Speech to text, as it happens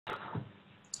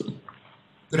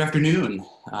Good afternoon,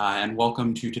 and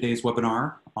welcome to today's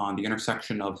webinar on the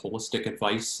intersection of holistic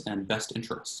advice and best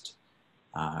interest.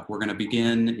 We're going to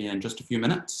begin in just a few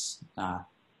minutes.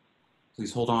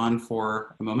 Please hold on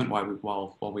for a moment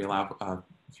while we allow a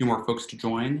few more folks to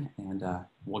join, and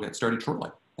we'll get started shortly.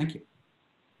 Thank you.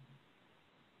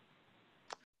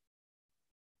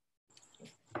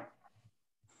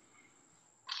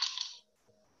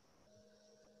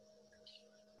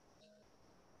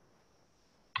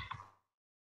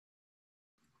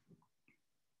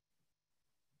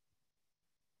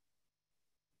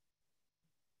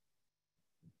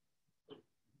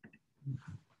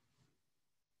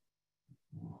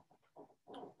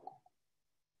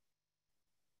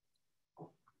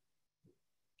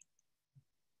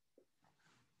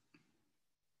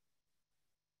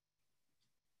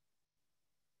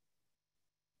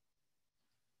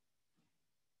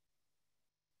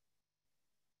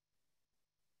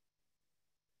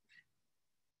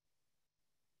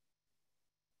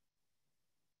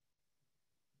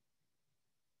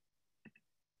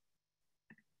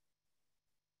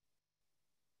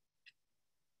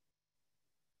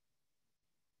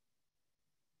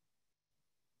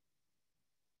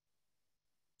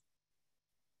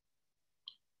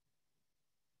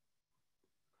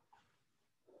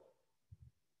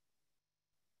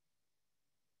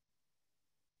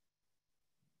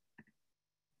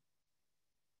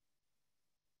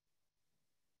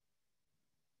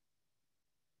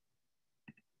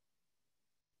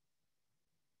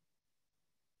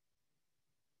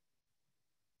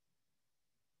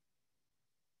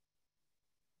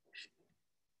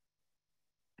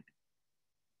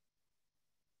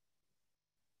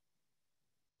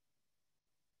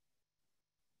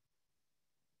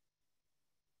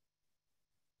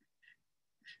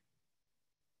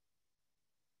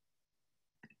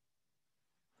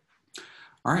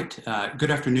 All right, good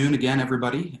afternoon again,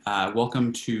 everybody.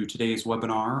 Welcome to today's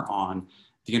webinar on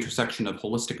the intersection of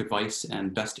holistic advice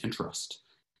and best interest.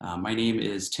 My name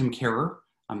is Tim Kehrer.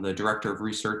 I'm the Director of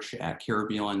Research at Kehrer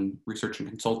Research and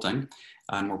Consulting,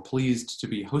 and we're pleased to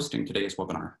be hosting today's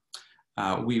webinar.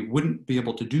 We wouldn't be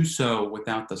able to do so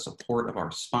without the support of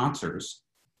our sponsors.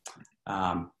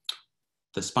 The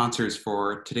sponsors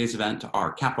for today's event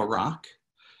are Capital Rock,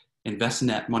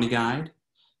 InvestNet Money Guide,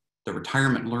 the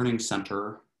Retirement Learning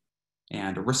Center,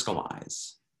 and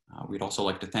Riskalyze. We'd also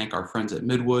like to thank our friends at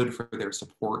Midwood for their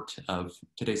support of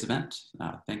today's event.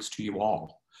 Thanks to you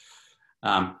all.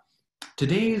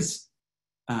 Today's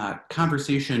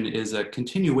conversation is a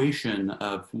continuation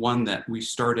of one that we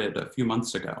started a few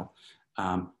months ago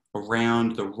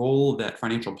around the role that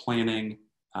financial planning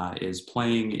is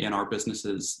playing in our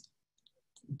businesses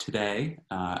today,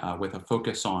 with a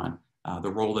focus on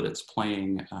the role that it's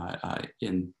playing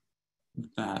in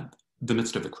the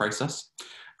midst of the crisis,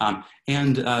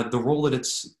 and the role that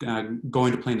it's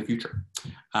going to play in the future.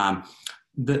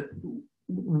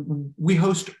 We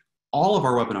host all of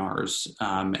our webinars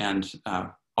and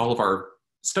all of our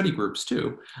study groups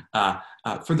too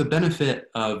for the benefit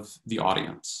of the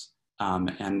audience.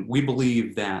 And we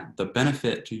believe that the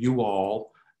benefit to you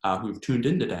all who've tuned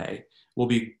in today will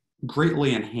be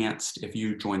greatly enhanced if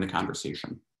you join the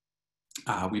conversation.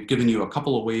 We've given you a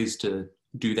couple of ways to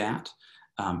do that.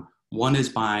 One is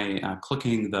by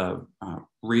clicking the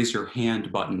raise your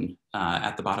hand button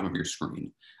at the bottom of your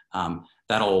screen.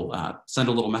 That'll send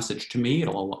a little message to me.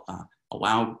 It'll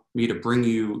allow me to bring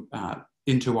you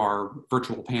into our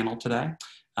virtual panel today.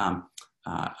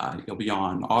 You'll be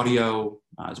on audio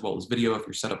as well as video if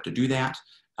you're set up to do that.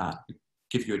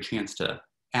 Give you a chance to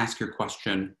ask your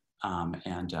question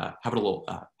and have a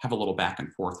little back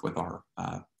and forth with our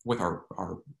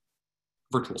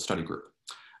virtual study group.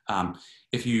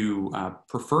 If you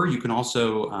prefer, you can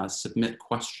also submit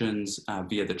questions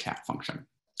via the chat function.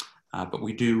 But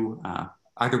we do,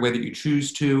 either way that you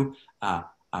choose to,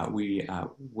 we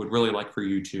would really like for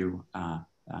you to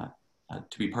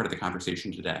be part of the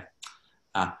conversation today.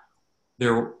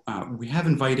 We have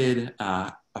invited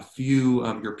a few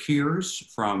of your peers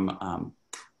from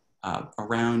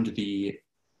around the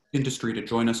industry to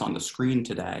join us on the screen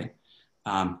today.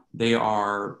 They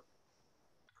are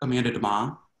Amanda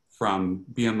DeMa from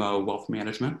BMO Wealth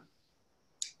Management,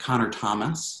 Connor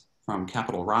Thomas from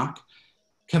Capital Rock,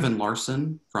 Kevin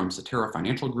Larson from Cetera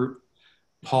Financial Group,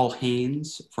 Paul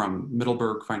Haynes from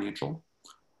Middleburg Financial,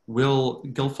 Will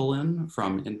Gilfillan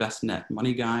from InvestNet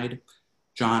Money Guide,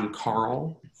 John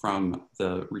Carl from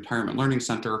the Retirement Learning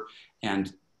Center,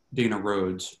 and Dana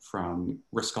Rhodes from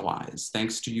Riskalyze.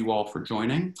 Thanks to you all for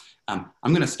joining. I'm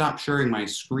going to stop sharing my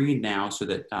screen now so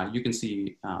that you can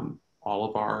see all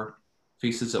of our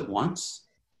faces at once.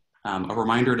 A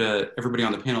reminder to everybody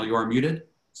on the panel, you are muted.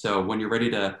 So when you're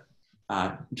ready to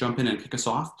jump in and kick us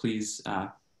off, please,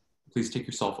 please take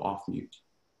yourself off mute.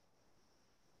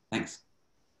 Thanks.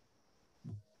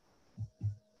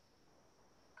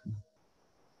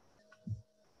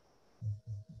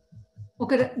 Well,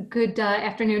 good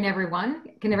afternoon, everyone.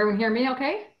 Can everyone hear me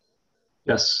okay?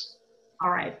 Yes.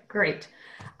 All right, great.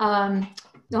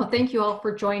 No, thank you all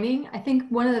for joining. I think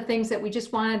one of the things that we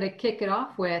just wanted to kick it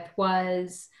off with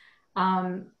was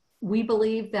we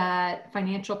believe that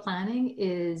financial planning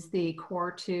is the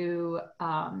core to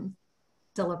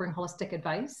delivering holistic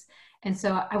advice. And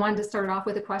so I wanted to start off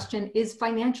with a question: is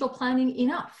financial planning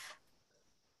enough?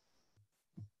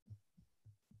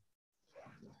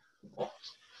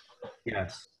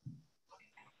 Yes.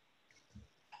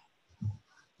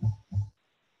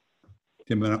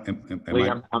 Tim, there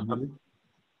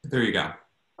you go.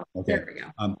 Okay. There we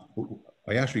go.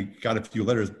 I actually got a few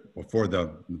letters before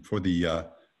the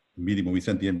meeting when we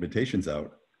sent the invitations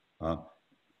out,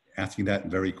 asking that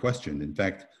very question. In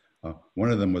fact,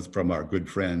 one of them was from our good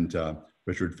friend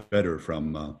Richard Feder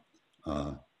from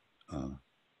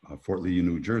Fort Lee,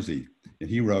 New Jersey, and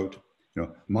he wrote, "You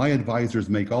know, my advisors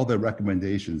make all their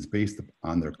recommendations based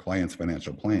on their client's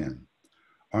financial plan.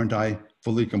 Aren't I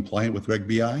fully compliant with Reg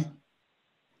BI?"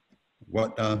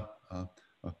 What?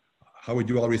 How would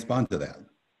you all respond to that?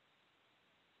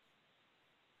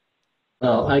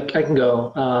 Well, I can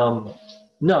go.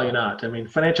 No, you're not. I mean,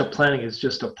 financial planning is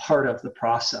just a part of the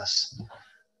process.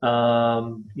 You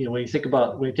know, when you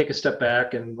take a step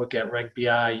back and look at Reg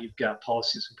BI, you've got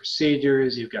policies and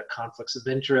procedures, you've got conflicts of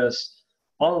interest.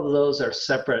 All of those are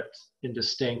separate and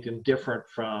distinct and different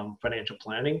from financial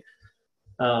planning.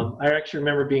 I actually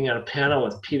remember being on a panel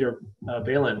with Peter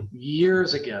Balin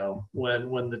years ago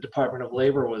when the Department of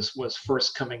Labor was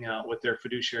first coming out with their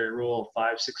fiduciary rule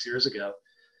 5-6 years ago.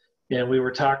 And we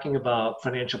were talking about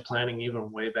financial planning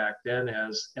even way back then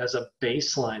as a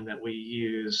baseline that we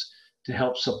use to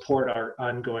help support our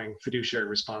ongoing fiduciary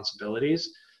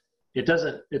responsibilities. It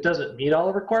doesn't meet all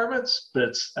the requirements,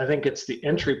 but I think it's the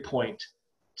entry point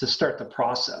to start the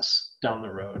process down the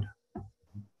road.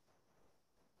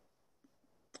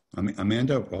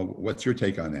 Amanda, what's your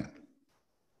take on that?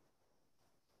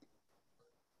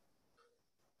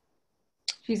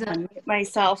 She's on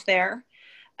myself there.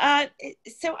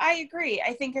 So I agree.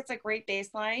 I think it's a great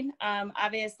baseline.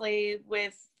 Obviously,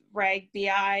 with Reg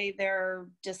BI, there are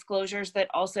disclosures that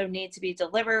also need to be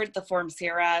delivered, the Form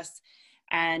CRS,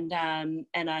 and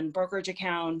on brokerage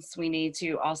accounts, we need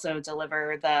to also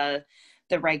deliver the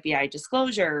Reg BI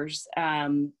disclosures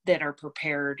that are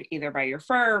prepared either by your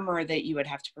firm or that you would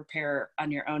have to prepare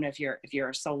on your own if you're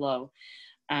a solo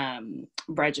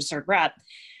registered rep.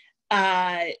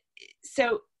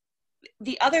 So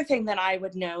the other thing that I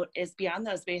would note is beyond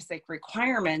those basic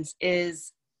requirements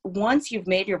is once you've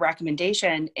made your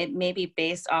recommendation, it may be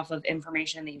based off of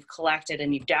information that you've collected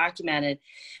and you've documented,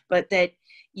 but that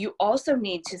you also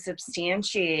need to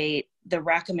substantiate the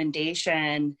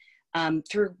recommendation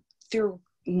through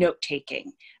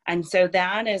note-taking. And so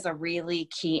that is a really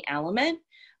key element,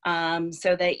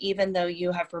 so that even though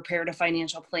you have prepared a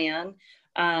financial plan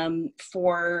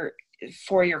for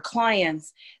your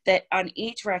clients, that on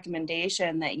each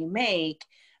recommendation that you make,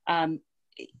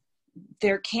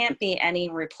 there can't be any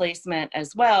replacement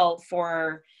as well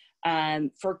for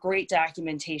great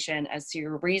documentation as to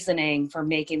your reasoning for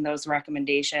making those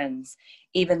recommendations,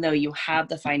 even though you have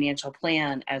the financial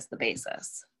plan as the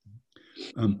basis.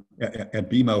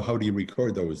 At BMO, how do you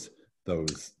record those?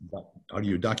 How do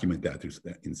you document that?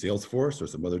 In Salesforce or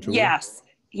some other tool? Yes.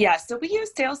 So we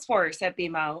use Salesforce at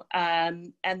BMO,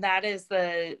 and that is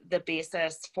the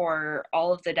basis for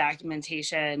all of the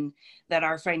documentation that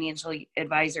our financial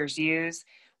advisors use.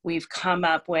 We've come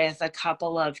up with a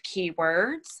couple of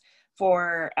keywords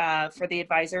for the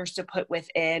advisors to put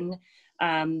within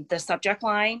the subject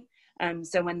line.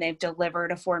 So when they've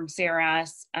delivered a Form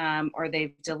CRS or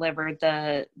they've delivered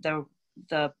the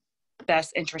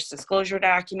best interest disclosure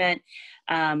document,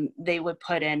 they would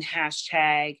put in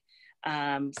hashtag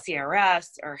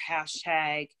CRS or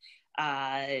hashtag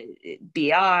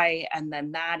BI, and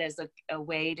then that is a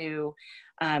way to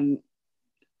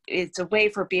it's a way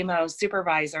for BMO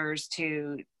supervisors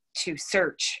to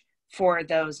search for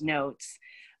those notes.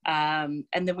 And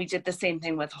then we did the same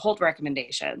thing with hold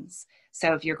recommendations.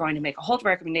 So if you're going to make a hold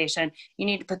recommendation, you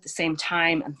need to put the same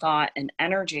time and thought and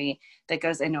energy that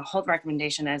goes into a hold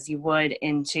recommendation as you would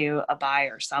into a buy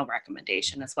or sell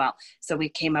recommendation as well. So we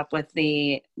came up with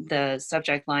the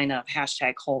subject line of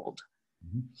hashtag hold.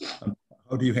 Mm-hmm.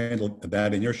 How do you handle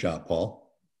that in your shop,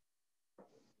 Paul?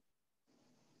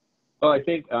 Well, I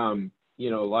think,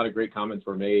 a lot of great comments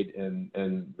were made,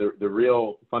 and the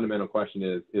real fundamental question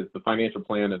is the financial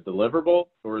plan a deliverable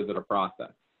or is it a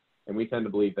process? And we tend to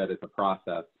believe that it's a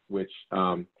process, which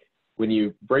when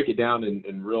you break it down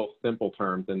in real simple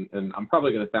terms, and I'm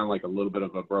probably going to sound like a little bit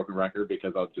of a broken record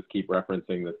because I'll just keep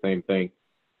referencing the same thing.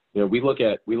 We look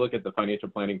at the financial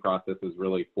planning process as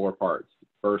really 4 parts.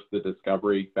 First, the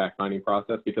discovery fact-finding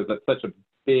process, because that's such a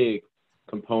big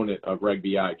component of Reg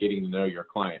BI, getting to know your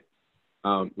client.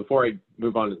 Before I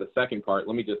move on to the second part,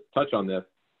 let me just touch on this.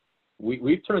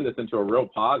 We've turned this into a real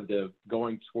positive,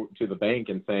 going to the bank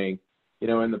and saying,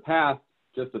 in the past,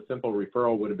 just a simple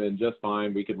referral would have been just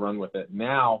fine. We could run with it.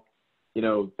 Now,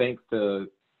 thanks to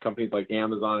companies like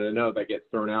Amazon, I know that gets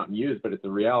thrown out and used, but it's a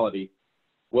reality.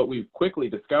 What we've quickly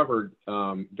discovered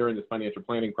during this financial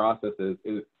planning process is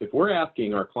if we're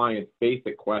asking our clients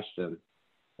basic questions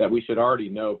that we should already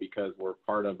know because we're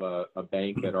part of a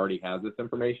bank that already has this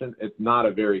information, it's not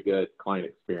a very good client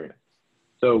experience.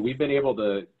 So we've been able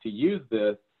to use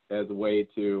this as a way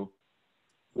to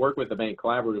work with the bank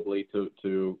collaboratively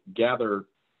to gather,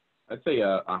 I'd say,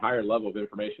 a higher level of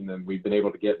information than we've been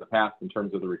able to get in the past in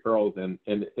terms of the referrals. And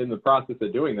in the process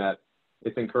of doing that,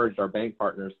 it's encouraged our bank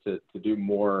partners to do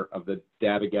more of the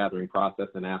data gathering process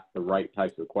and ask the right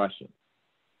types of questions.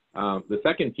 The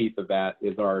second piece of that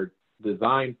is our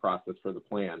design process for the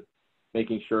plan,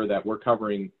 making sure that we're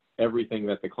covering everything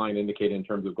that the client indicated in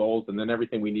terms of goals, and then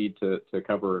everything we need to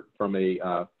cover from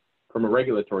a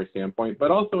regulatory standpoint.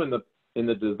 But also in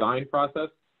the design process,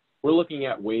 we're looking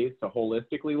at ways to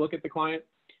holistically look at the client.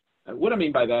 What I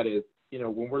mean by that is,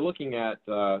 when we're looking at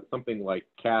something like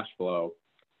cash flow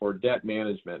or debt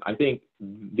management, I think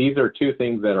these are 2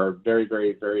 things that are very,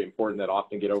 very, very important that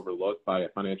often get overlooked by a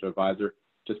financial advisor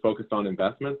just focused on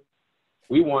investments.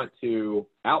 We want to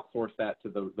outsource that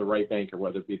to the right banker,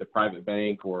 whether it be the private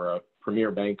bank or a premier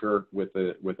banker with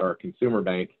our consumer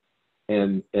bank,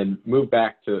 and move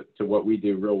back to what we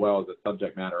do real well as a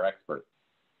subject matter expert.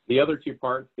 The other 2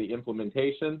 parts, the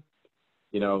implementation,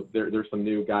 there's some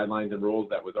new guidelines and rules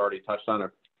that was already touched on.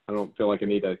 I don't feel like I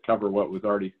need to cover what was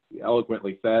already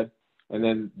eloquently said. And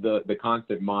then the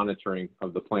constant monitoring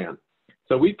of the plan.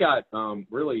 So we've got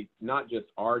really not just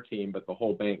our team, but the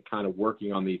whole bank kind of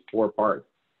working on these 4 parts.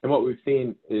 And what we've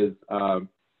seen is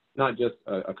not just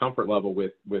a comfort level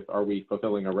with are we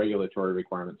fulfilling our regulatory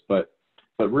requirements, but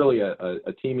really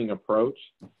a teaming approach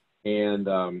and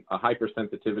a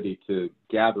hypersensitivity to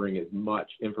gathering as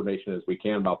much information as we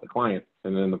can about the client.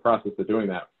 And then in the process of doing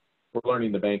that, we're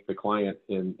learning to bank the client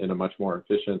in a much more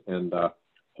efficient and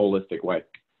holistic way.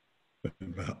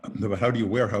 But how do you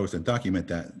warehouse and document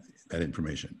that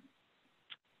information?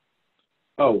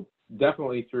 Oh,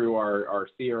 definitely through our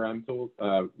CRM tools.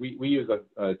 We use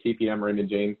a TPM Raymond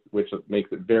James, which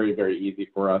makes it very, very easy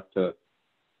for us to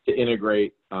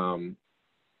integrate the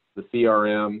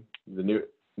CRM, the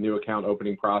new account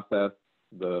opening process,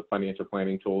 the financial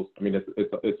planning tools. I mean,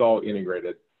 it's all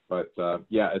integrated. But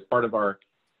yeah, as part of our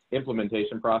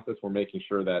implementation process, we're making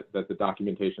sure that the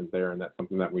documentation's there, and that's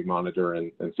something that we monitor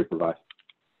and supervise.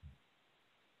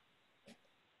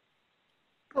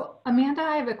 Well, Amanda,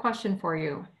 I have a question for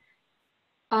you.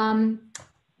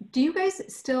 Do you guys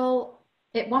still,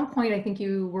 at one point, I think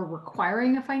you were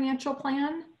requiring a financial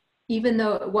plan, even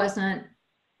though it wasn't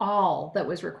all that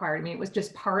was required? I mean, it was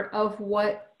just part of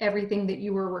everything that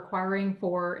you were requiring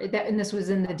for that, and this was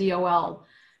in the DOL.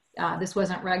 This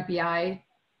wasn't Reg BI.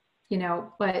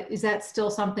 But is that still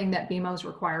something that BMO is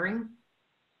requiring?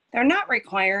 They're not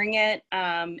requiring it.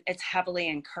 It's heavily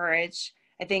encouraged.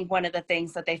 I think one of the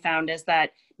things that they found is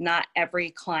that not every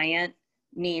client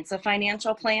needs a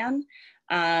financial plan.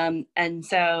 And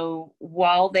so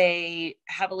while they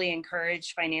heavily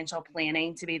encourage financial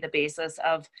planning to be the basis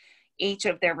of each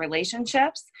of their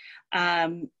relationships,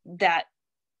 that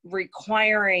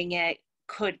requiring it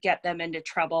could get them into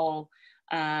trouble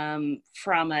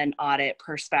from an audit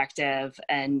perspective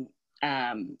and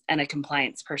a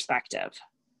compliance perspective.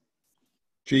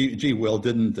 Will,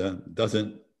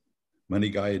 doesn't Money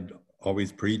Guide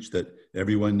always preach that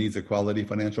everyone needs a quality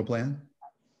financial plan?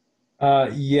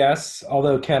 Yes,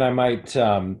 although Ken, I might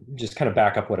just kind of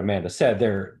back up what Amanda said.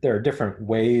 There are different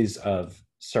ways of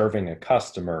serving a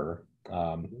customer.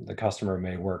 The customer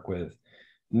may work with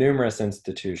numerous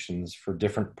institutions for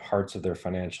different parts of their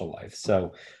financial life.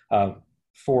 So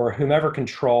for whomever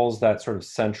controls that sort of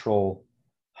central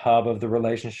hub of the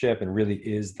relationship and really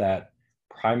is that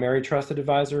primary trusted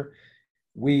advisor,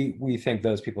 we think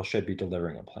those people should be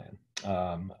delivering a plan.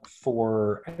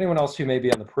 For anyone else who may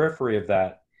be on the periphery of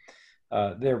that,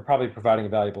 they're probably providing a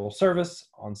valuable service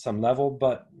on some level,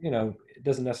 but it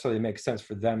doesn't necessarily make sense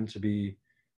for them to be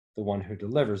the one who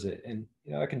delivers it. And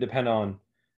it can depend on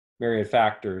myriad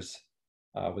factors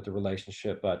with the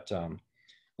relationship. But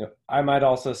I might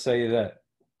also say that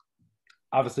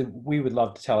obviously we would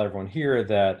love to tell everyone here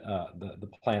that the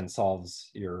plan solves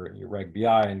your Reg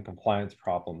BI and compliance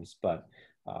problems, but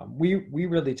we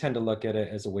really tend to look at it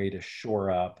as a way to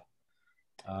shore up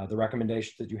the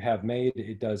recommendations that you have made.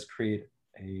 It does create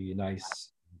a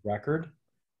nice record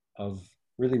of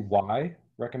really why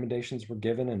recommendations were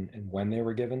given and when they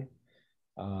were given.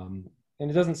 And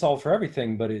it doesn't solve for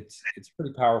everything, but it's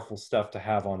pretty powerful stuff to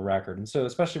have on record. And so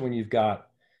especially when you've got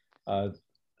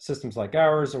systems like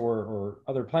ours or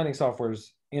other planning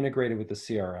softwares integrated with the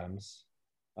CRMs,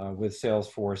 with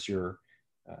Salesforce,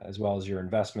 as well as your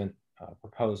investment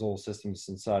proposal systems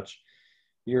and such,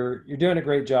 you're doing a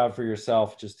great job for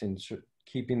yourself just in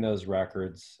keeping those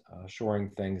records, shoring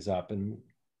things up. And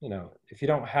if you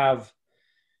don't have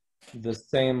the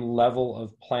same level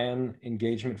of plan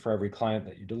engagement for every client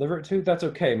that you deliver it to, that's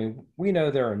okay. I mean, we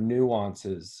know there are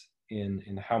nuances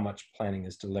in how much planning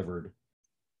is delivered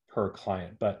per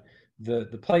client, but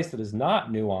the place that is not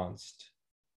nuanced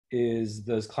is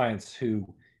those clients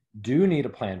who do need a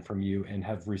plan from you and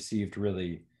have received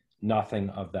really nothing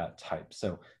of that type.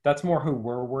 So that's more who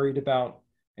we're worried about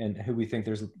and who we think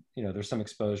there's some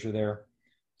exposure there.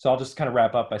 So I'll just kind of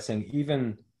wrap up by saying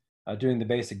even doing the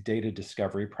basic data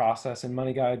discovery process in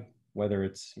MoneyGuide, whether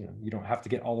it's, you don't have to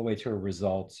get all the way to a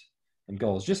result and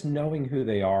goals, just knowing who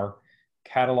they are,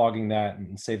 cataloging that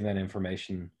and saving that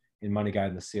information in MoneyGuide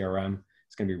and the CRM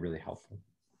is going to be really helpful.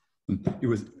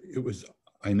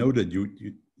 I noted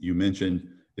you mentioned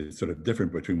it's sort of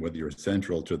different between whether you're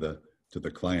central to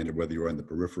the client or whether you're on the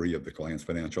periphery of the client's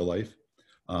financial life.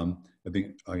 I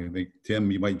think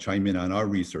Tim, you might chime in on our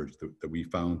research that we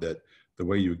found that the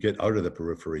way you get out of the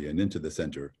periphery and into the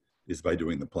center is by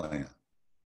doing the plan.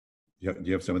 Do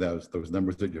you have some of those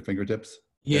numbers at your fingertips?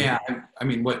 Yeah, I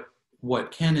mean,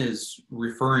 what Ken is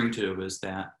referring to is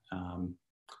that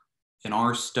in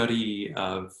our study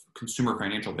of consumer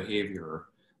financial behavior,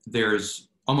 there's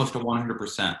almost a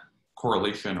 100%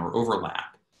 correlation or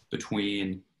overlap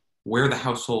between where the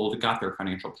household got their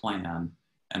financial plan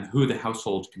and who the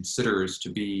household considers to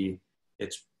be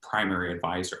its primary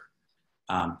advisor.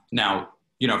 Now,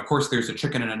 of course, there's a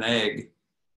chicken and an egg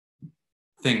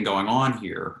thing going on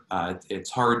here.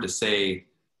 It's hard to say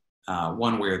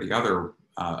one way or the other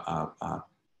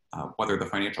whether the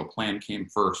financial plan came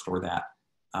first or that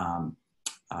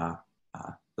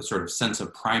the sort of sense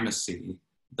of primacy,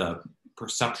 the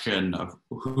perception of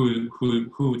who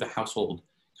the household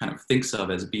kind of thinks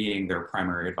of as being their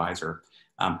primary advisor.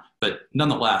 But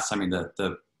nonetheless, I mean,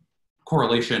 the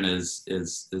correlation is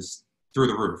through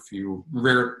the roof. You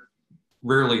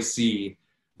rarely see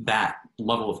that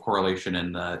level of correlation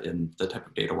in the type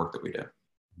of data work that we do.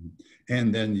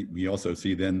 And then we also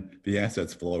see then the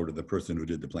assets flow to the person who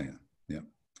did the plan. Yeah.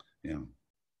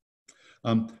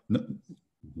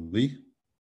 Lee?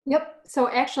 Yep. So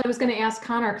actually I was going to ask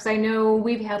Connor, because I know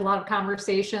we've had a lot of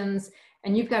conversations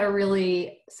and you've got a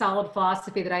really solid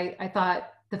philosophy that I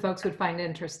thought the folks would find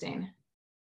interesting.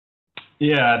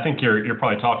 Yeah, I think you're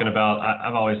probably talking about,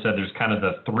 I've always said there's kind of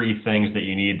the three things that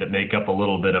you need that make up a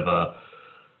little bit of a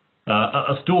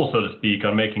stool, so to speak,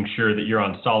 on making sure that you're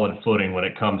on solid footing when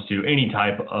it comes to any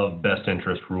type of best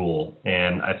interest rule.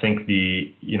 And I think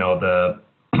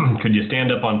could you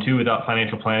stand up on two without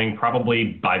financial planning?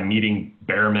 Probably by meeting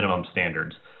bare minimum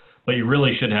standards. But you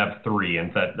really should have three,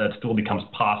 and that still becomes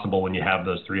possible when you have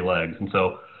those three legs. And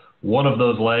so one of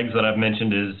those legs that I've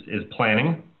mentioned is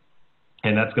planning.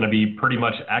 And that's going to be pretty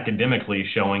much academically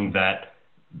showing that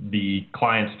the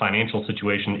client's financial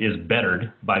situation is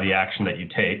bettered by the action that you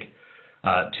take.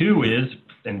 Two is,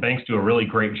 and banks do a really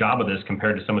great job of this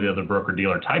compared to some of the other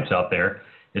broker-dealer types out there,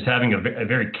 is having a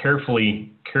very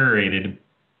carefully curated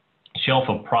shelf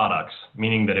of products,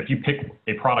 meaning that if you pick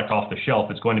a product off the shelf,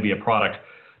 it's going to be a product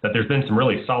that there's been some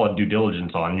really solid due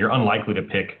diligence on. You're unlikely to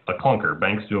pick a clunker.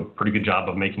 Banks do a pretty good job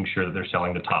of making sure that they're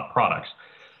selling the top products.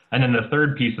 And then the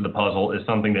third piece of the puzzle is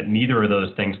something that neither of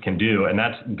those things can do, and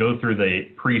that's go through the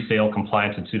pre-sale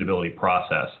compliance and suitability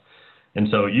process. And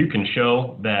so you can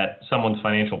show that someone's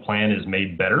financial plan is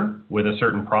made better with a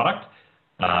certain product,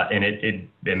 and it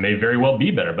may very well be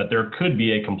better, but there could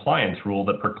be a compliance rule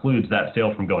that precludes that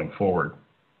sale from going forward.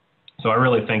 So I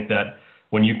really think that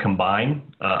when you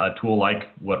combine a tool like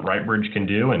what RightBridge can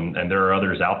do, and there are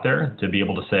others out there, to be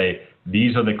able to say,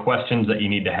 these are the questions that you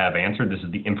need to have answered. This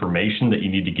is the information that you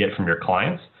need to get from your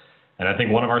clients. And I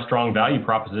think one of our strong value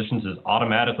propositions is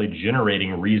automatically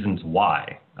generating reasons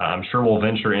why. I'm sure we'll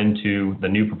venture into the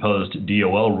new proposed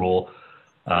DOL rule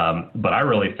But I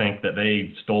really think that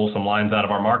they stole some lines out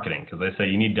of our marketing, because they say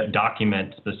you need to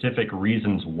document specific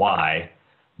reasons why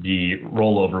the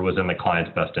rollover was in the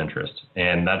client's best interest.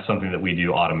 And that's something that we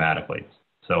do automatically.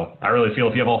 So I really feel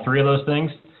if you have all three of those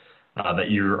things, that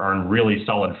you are on really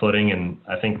solid footing. And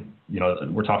I think,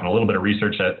 we're talking a little bit of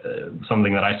research that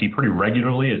something that I see pretty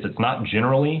regularly is it's not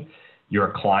generally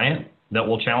your client that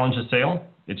will challenge a sale,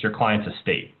 it's your client's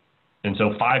estate. And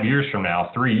so 5 years from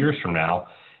now, 3 years from now,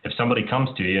 if somebody comes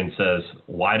to you and says,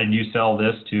 why did you sell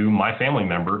this to my family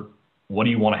member? What do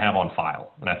you want to have on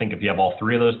file? And I think if you have all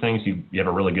three of those things, you have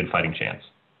a really good fighting chance.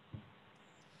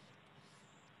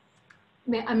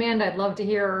 Amanda, I'd love to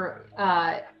hear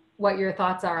what your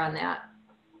thoughts are on that.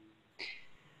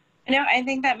 No, I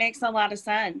think that makes a lot of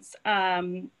sense.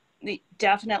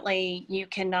 Definitely, you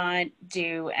cannot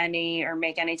do any or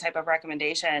make any type of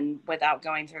recommendation without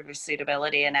going through the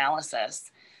suitability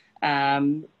analysis.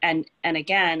 And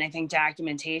again, I think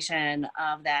documentation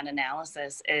of that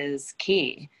analysis is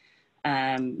key.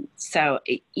 So,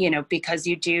 because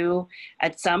you do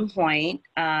at some point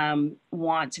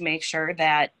want to make sure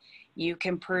that you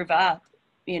can prove up,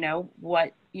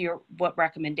 what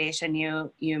recommendation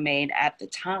you made at the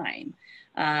time.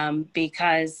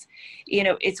 Because,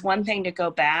 it's one thing to go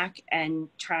back and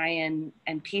try and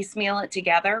piecemeal it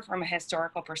together from a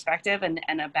historical perspective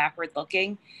and a backward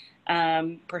looking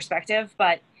perspective.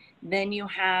 But then you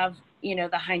have, the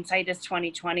hindsight is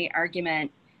 20/20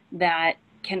 argument that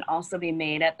can also be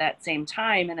made at that same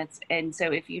time. And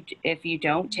so if you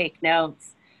don't take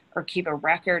notes or keep a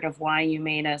record of why you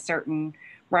made a certain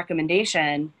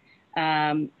recommendation,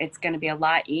 it's going to be a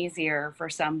lot easier for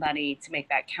somebody to make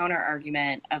that counter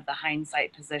argument of the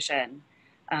hindsight position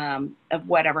of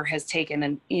whatever has taken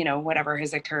and, whatever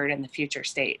has occurred in the future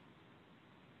state.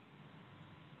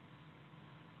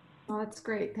 Oh, that's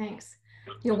great. Thanks.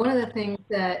 One of the things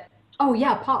that, Paul,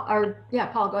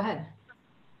 go ahead.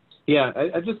 Yeah,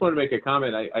 I just wanted to make a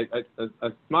comment.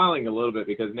 I'm smiling a little bit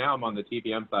because now I'm on the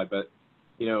TPM side, but,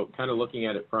 kind of looking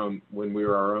at it from when we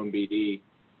were our own BD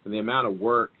and the amount of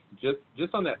work,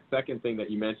 just on that second thing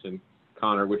that you mentioned,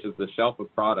 Connor, which is the shelf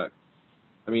of products.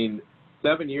 I mean,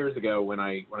 7 years ago when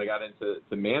I got into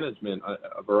management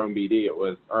of our own BD, it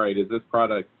was, all right,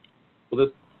 will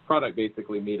this product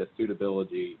basically meet a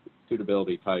suitability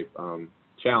type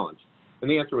challenge? And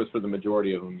the answer was for the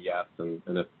majority of them, yes, and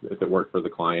if it worked for the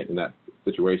client in that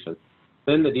situation.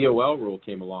 Then the DOL rule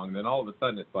came along, and then all of a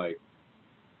sudden it's like,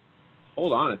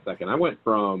 hold on a second. I went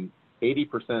from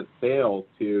 80% sales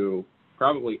to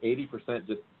probably 80%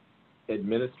 just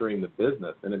administering the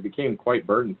business, and it became quite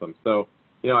burdensome. So,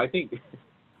 I think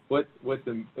what's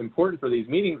important for these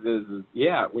meetings is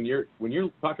when you're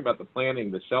talking about the planning,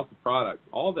 the shelf of products,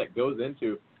 all that goes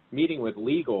into meeting with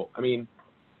legal. I mean,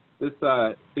 this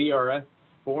CRS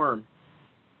form,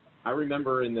 I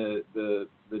remember in the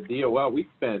DOL, we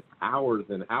spent hours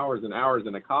and hours and hours,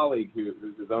 and a colleague who's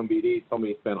his own BD told me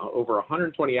he spent over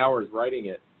 120 hours writing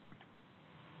it.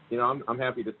 I'm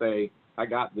happy to say I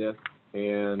got this,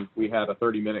 and we had a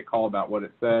 30-minute call about what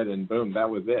it said, and boom, that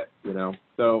was it.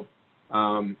 So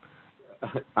I'm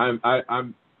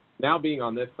now being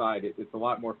on this side. It's a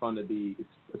lot more fun to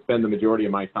spend the majority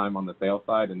of my time on the sales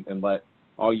side and let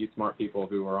all you smart people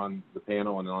who are on the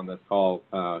panel and on this call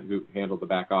who handle the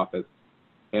back office,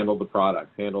 handle the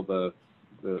products, handle the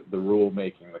rule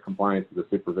making, the compliance, the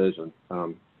supervision.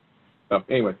 So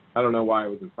anyway, I don't know why I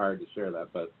was inspired to share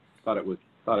that, but thought it was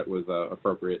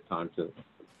appropriate time to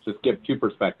just give two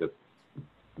perspectives.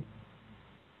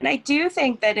 And I do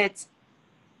think that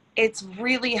it's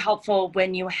really helpful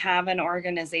when you have an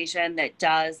organization that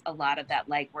does a lot of that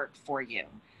legwork for you,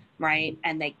 right?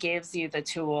 And that gives you the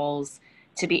tools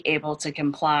to be able to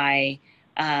comply,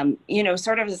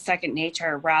 sort of a second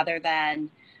nature rather than,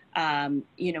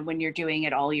 when you're doing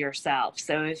it all yourself.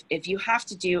 So if you have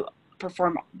to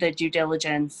perform the due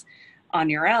diligence on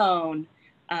your own,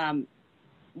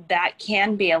 that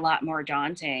can be a lot more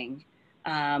daunting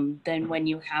than when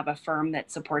you have a firm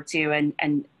that supports you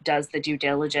and does the due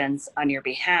diligence on your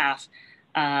behalf.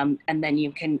 And then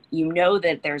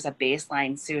that there's a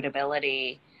baseline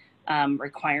suitability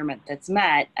requirement that's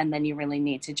met, and then you really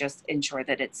need to just ensure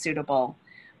that it's suitable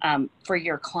for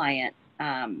your client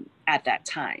at that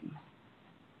time.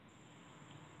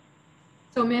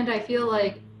 So Amanda, I feel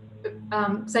like,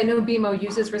 because I know BMO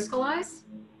uses Riskalyze.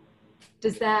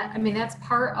 Does that, that's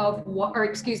part of what, or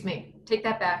excuse me, take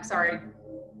that back, sorry,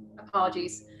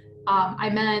 apologies. I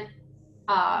meant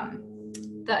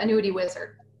the annuity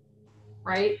wizard,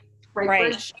 right?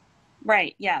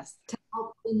 Right, yes. To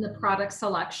help in the product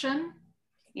selection.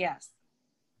 Yes.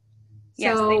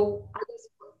 So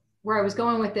where I was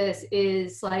going with this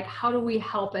is like, how do we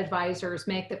help advisors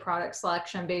make the product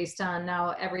selection based on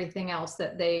now everything else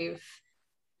that they've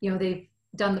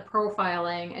done the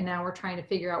profiling, and now we're trying to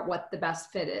figure out what the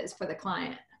best fit is for the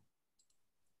client?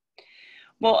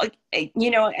 Well,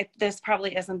 this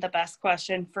probably isn't the best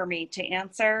question for me to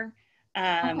answer.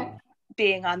 Okay.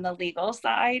 Being on the legal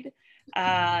side,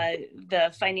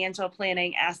 the financial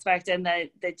planning aspect and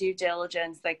the due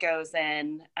diligence that goes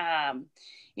in,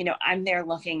 I'm there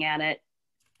looking at it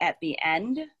at the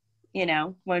end,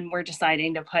 when we're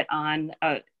deciding to put on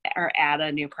or add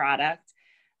a new product.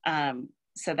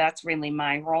 So that's really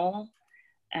my role,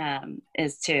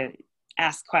 is to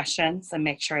ask questions and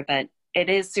make sure that it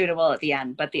is suitable at the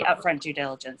end, but the upfront due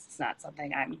diligence is not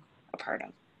something I'm a part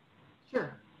of.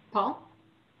 Sure. Paul?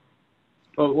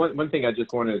 Well, one thing I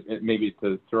just wanted maybe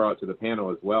to throw out to the panel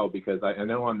as well, because I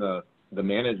know on the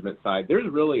management side, there's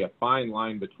really a fine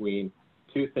line between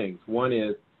two things. One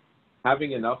is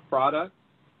having enough product,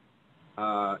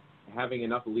 having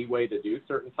enough leeway to do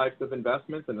certain types of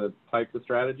investments and the types of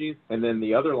strategies. And then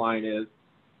the other line is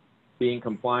being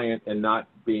compliant and not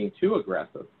being too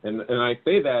aggressive. And I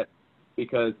say that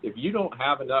because if you don't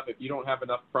have enough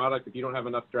product, if you don't have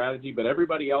enough strategy, but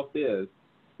everybody else is,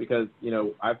 because,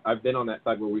 I've been on that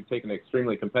side where we've taken an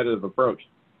extremely competitive approach.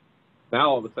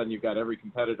 Now, all of a sudden, you've got every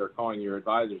competitor calling your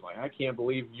advisors like, I can't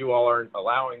believe you all aren't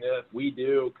allowing this. We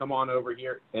do. Come on over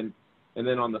here. And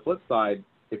then on the flip side,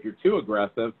 if you're too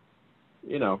aggressive,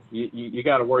 you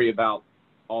got to worry about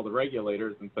all the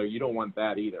regulators. And so you don't want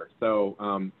that either. So,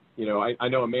 I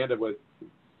know Amanda was,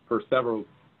 for several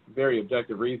very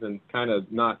objective reasons, kind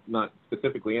of not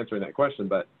specifically answering that question,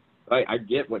 but I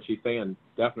get what she's saying,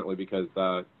 definitely, because,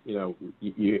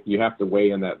 you have to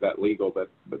weigh in that legal, but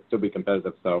still be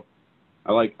competitive. So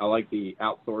I like the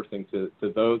outsourcing to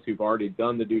those who've already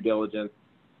done the due diligence,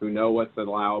 who know what's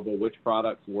allowable, which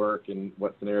products work in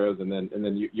what scenarios, and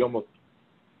then you almost,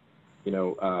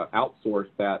 outsource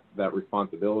that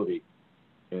responsibility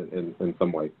in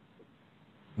some ways.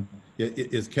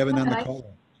 Is Kevin on the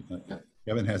call?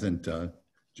 Kevin hasn't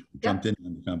jumped in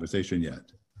on the conversation yet.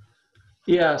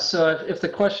 Yeah, so if the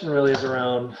question really is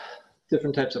around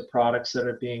different types of products that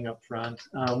are being upfront,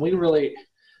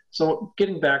 so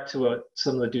getting back to what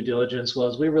some of the due diligence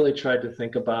was, we really tried to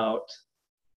think about,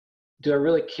 do I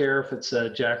really care if it's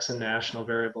a Jackson National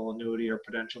variable annuity or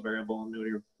Prudential variable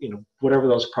annuity, or whatever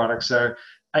those products are?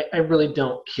 I really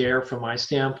don't care from my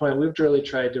standpoint. We've really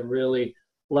tried to really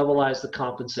levelize the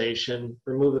compensation,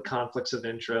 remove the conflicts of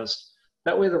interest.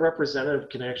 That way the representative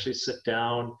can actually sit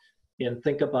down and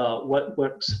think about what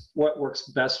works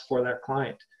best for that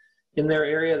client. In their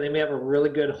area, they may have a really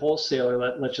good wholesaler,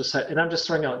 let's just say, and I'm just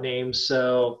throwing out names,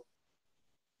 so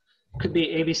it could be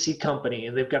ABC Company,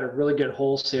 and they've got a really good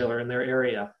wholesaler in their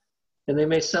area, and they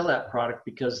may sell that product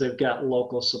because they've got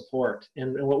local support.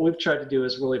 And what we've tried to do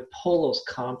is really pull those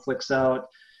conflicts out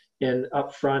and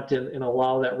upfront and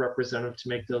allow that representative to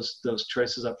make those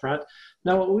choices up front.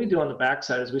 Now, what we do on the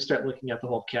backside is we start looking at the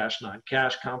whole cash,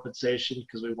 non-cash compensation,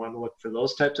 because we want to look for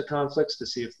those types of conflicts to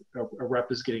see if a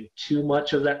rep is getting too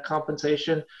much of that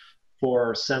compensation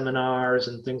for seminars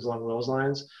and things along those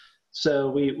lines.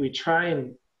 So we try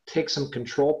and take some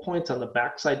control points on the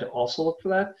backside to also look for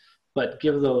that, but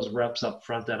give those reps up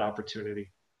front that opportunity.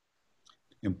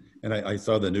 And I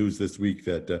saw the news this week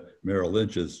that Merrill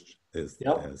Lynch has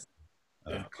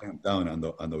clamped down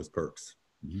on those perks.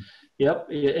 Mm-hmm. Yep,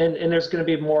 and there's going to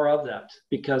be more of that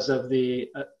because of the,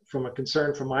 from a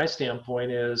concern from my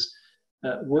standpoint is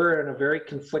we're in a very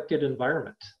conflicted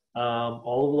environment.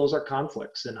 All of those are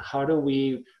conflicts, and how do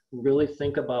we really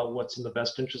think about what's in the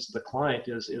best interest of the client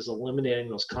is eliminating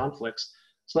those conflicts,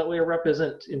 so that way a rep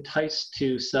isn't enticed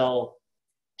to sell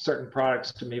certain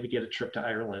products to maybe get a trip to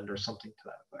Ireland or something to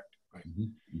that effect. Right.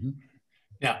 Mm-hmm.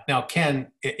 Mm-hmm. Now,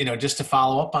 Ken, just to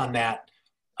follow up on that,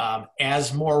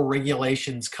 as more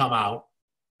regulations come out,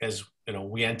 as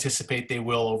we anticipate they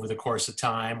will over the course of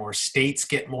time, or states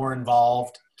get more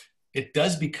involved, it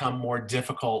does become more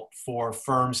difficult for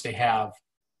firms to have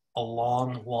a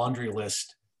long laundry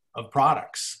list of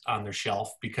products on their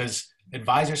shelf, because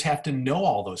advisors have to know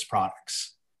all those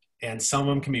products, and some of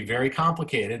them can be very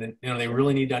complicated, and they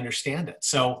really need to understand it.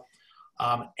 So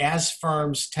as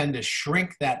firms tend to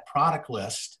shrink that product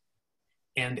list,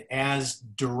 and as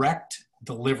direct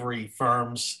delivery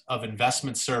firms of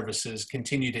investment services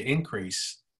continue to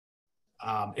increase,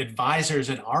 advisors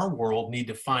in our world need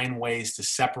to find ways to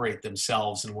separate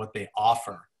themselves in what they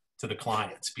offer to the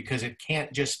clients, because it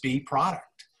can't just be product.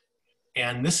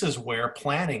 And this is where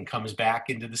planning comes back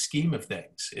into the scheme of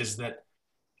things, is that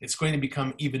it's going to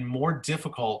become even more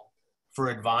difficult for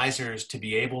advisors to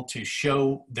be able to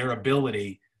show their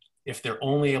ability if they're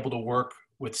only able to work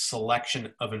with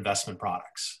selection of investment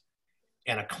products.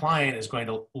 And a client is going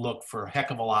to look for a heck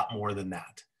of a lot more than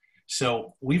that.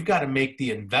 So we've got to make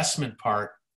the investment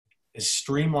part as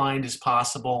streamlined as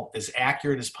possible, as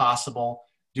accurate as possible,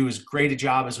 do as great a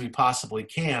job as we possibly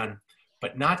can,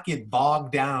 but not get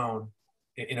bogged down,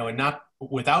 you know, and not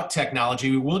without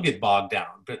technology, we will get bogged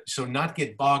down, but so not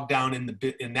get bogged down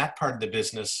in that part of the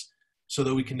business so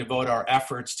that we can devote our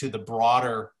efforts to the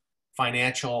broader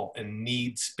financial and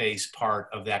needs-based part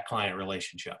of that client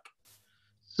relationship.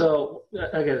 So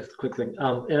I got a quick thing.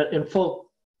 In full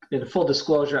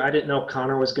disclosure, I didn't know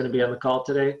Connor was going to be on the call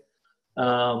today.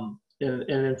 And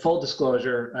in full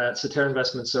disclosure, at Cetera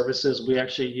Investment Services, we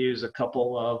actually use a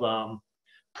couple of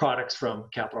products from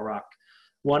Capital Rock.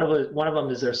 One of them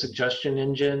is their suggestion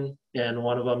engine, and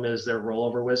one of them is their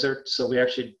rollover wizard. So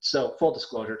full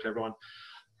disclosure to everyone.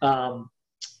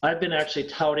 I've been actually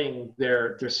touting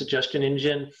their suggestion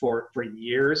engine for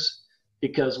years,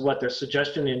 because what their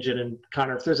suggestion engine, and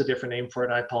Connor, if there's a different name for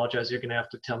it, I apologize. You're going to have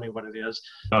to tell me what it is.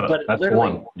 No, but that's the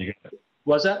one. You got it.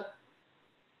 Was that?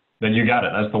 Then you got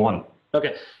it. That's the one.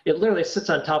 Okay. It literally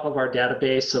sits on top of our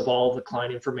database of all the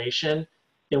client information.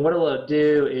 And what it'll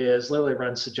do is literally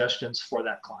run suggestions for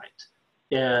that client.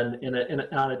 And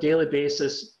on a daily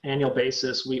basis, annual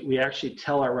basis, we actually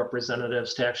tell our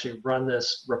representatives to actually run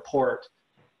this report.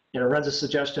 And it runs a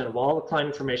suggestion of all the client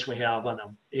information we have on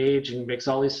them, age, and makes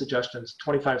all these suggestions,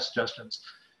 25 suggestions.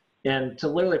 And to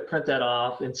literally print that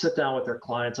off and sit down with their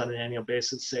clients on an annual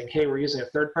basis saying, hey, we're using a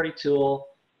third-party tool.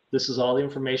 This is all the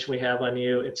information we have on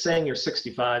you. It's saying you're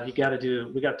 65. We got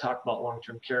to talk about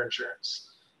long-term care insurance.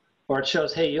 Or it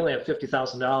shows, hey, you only have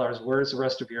 $50,000. Where's the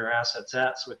rest of your assets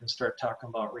at? So we can start talking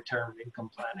about retirement income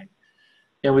planning.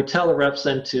 And we tell the reps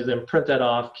then to then print that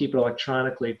off, keep it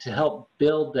electronically to help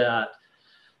build that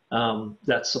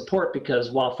support,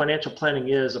 because while financial planning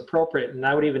is appropriate, and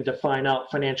I would even define out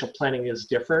financial planning is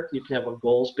different. You can have a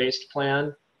goals-based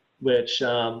plan, which,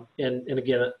 and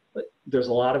again, there's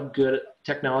a lot of good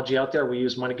technology out there. We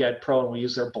use Money Guide Pro and we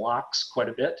use their blocks quite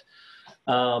a bit.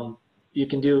 You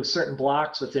can do certain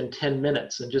blocks within 10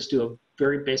 minutes and just do a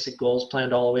very basic goals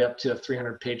plan all the way up to a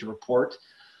 300-page report.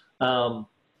 To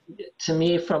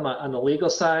me, on the legal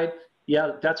side,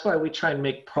 yeah, that's why we try and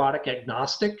make product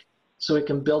agnostic, so we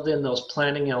can build in those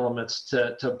planning elements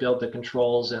to build the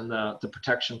controls and the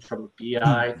protection from the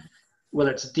BI,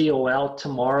 whether it's DOL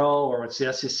tomorrow or it's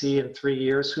the SEC in 3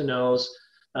 years, who knows,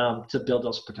 to build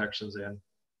those protections in.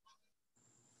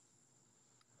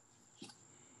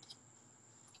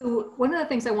 So one of the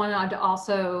things I wanted to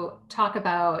also talk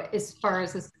about as far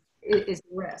as this is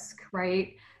risk,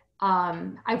 right?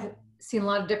 I've seen a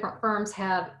lot of different firms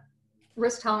have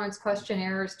risk tolerance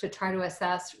questionnaires to try to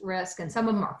assess risk, and some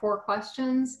of them are 4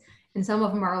 questions, and some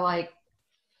of them are like,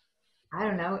 I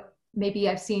don't know, maybe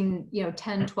I've seen,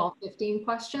 10, 12, 15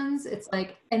 questions. It's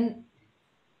like, and,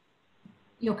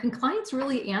 can clients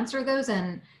really answer those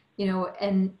and,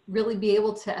 and really be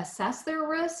able to assess their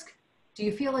risk? Do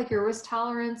you feel like your risk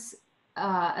tolerance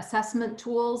assessment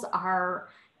tools are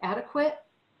adequate?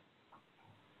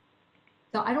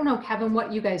 So I don't know, Kevin,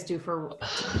 what you guys do for.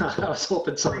 I was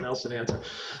hoping someone else would answer.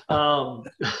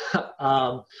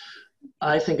 I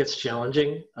think it's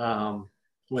challenging.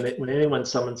 When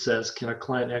someone says, can a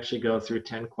client actually go through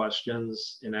 10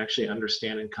 questions and actually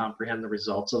understand and comprehend the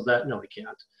results of that? No, they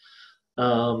can't.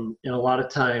 And a lot of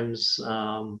times,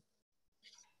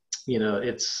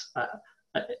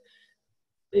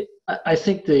 I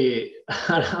think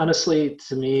honestly,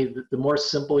 to me, the more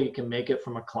simple you can make it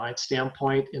from a client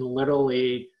standpoint, and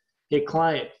literally, hey,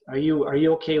 client, are you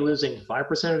okay losing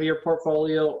 5% of your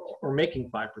portfolio or making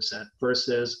 5%,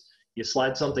 versus you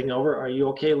slide something over, are you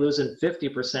okay losing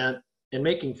 50% and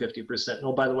making 50%? And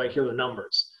oh, by the way, here are the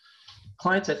numbers.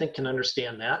 Clients, I think, can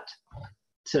understand that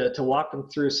to walk them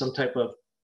through some type of,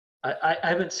 I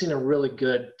haven't seen a really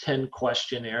good 10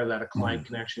 questionnaire that a client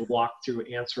can actually walk through,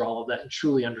 answer all of that, and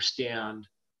truly understand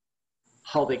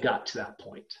how they got to that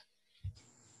point.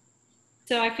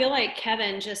 So I feel like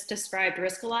Kevin just described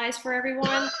Riskalyze for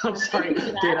everyone. I'm sorry,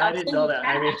 Dana, I didn't know that.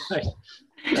 I mean,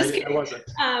 I wasn't.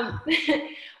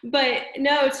 But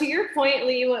no, to your point,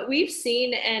 Lee, what we've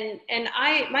seen, and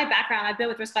my background, I've been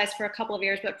with Riskalyze for a couple of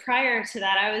years, but prior to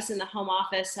that, I was in the home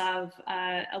office of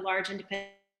a large independent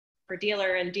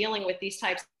dealer and dealing with these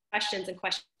types of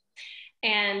questions.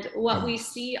 And what we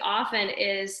see often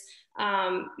is,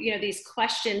 these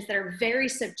questions that are very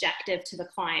subjective to the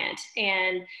client.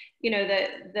 And,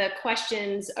 the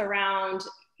questions around,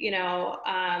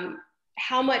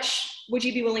 how much would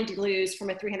you be willing to lose from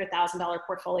a $300,000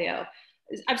 portfolio?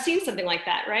 I've seen something like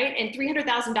that, right? And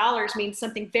 $300,000 means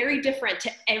something very different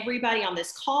to everybody on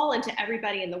this call and to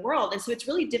everybody in the world. And so it's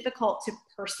really difficult to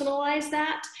personalize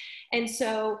that. And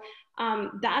so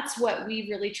that's what we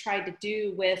really tried to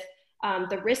do with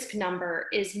the risk number,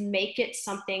 is make it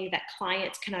something that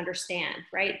clients can understand,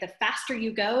 right? The faster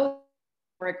you go,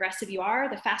 the more aggressive you are,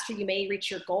 the faster you may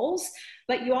reach your goals,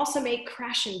 but you also may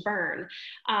crash and burn.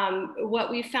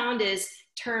 What we found is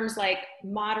terms like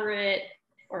moderate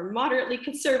or moderately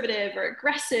conservative or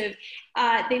aggressive,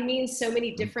 they mean so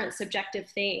many different subjective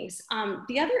things.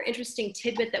 The other interesting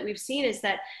tidbit that we've seen is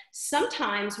that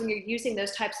sometimes when you're using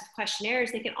those types of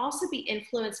questionnaires, they can also be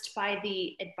influenced by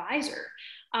the advisor.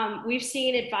 We've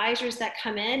seen advisors that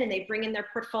come in and they bring in their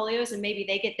portfolios and maybe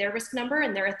they get their risk number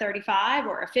and they're a 35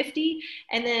 or a 50,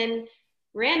 and then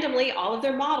randomly all of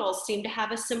their models seem to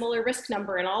have a similar risk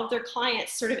number and all of their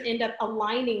clients sort of end up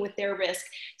aligning with their risk.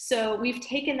 So we've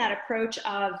taken that approach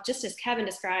of, just as Kevin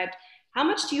described, how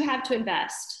much do you have to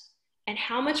invest and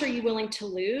how much are you willing to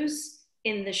lose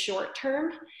in the short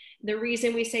term? The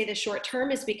reason we say the short term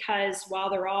is because while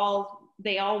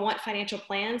they all want financial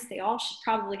plans, they all should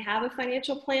probably have a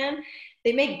financial plan,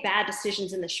 they make bad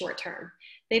decisions in the short term.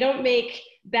 They don't make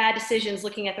bad decisions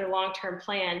looking at their long-term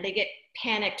plan. They get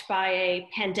panicked by a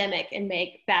pandemic and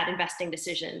make bad investing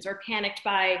decisions, or panicked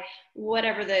by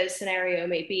whatever the scenario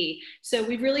may be. So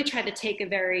we've really tried to take a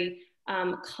very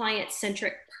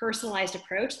client-centric, personalized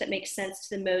approach that makes sense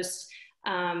to the most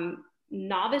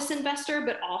novice investor,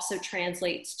 but also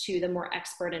translates to the more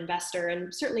expert investor.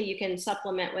 And certainly you can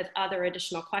supplement with other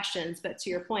additional questions. But to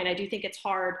your point, I do think it's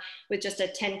hard with just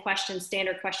a 10-question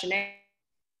standard questionnaire,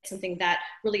 something that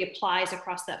really applies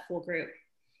across that full group.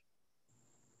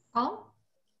 Paul?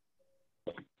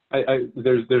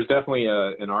 There's definitely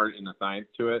an art and a science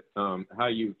to it. How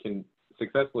you can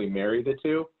successfully marry the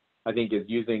two, I think, is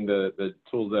using the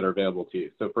tools that are available to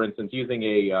you. So for instance, using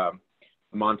a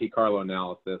Monte Carlo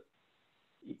analysis,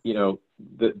 you know,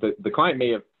 the client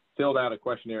may have filled out a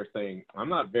questionnaire saying, I'm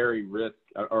not very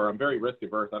I'm very risk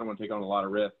averse. I don't want to take on a lot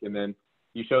of risk. And then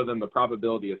you show them the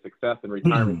probability of success in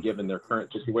retirement given their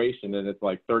current situation, and it's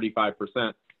like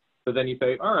 35%. So then you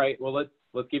say, all right, well,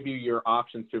 let's give you your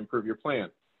options to improve your plan.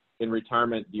 In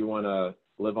retirement, do you want to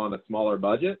live on a smaller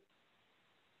budget?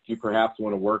 Do you perhaps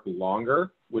want to work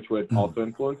longer, which would also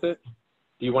influence it?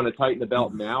 Do you want to tighten the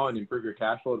belt now and improve your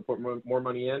cash flow to put more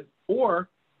money in? Or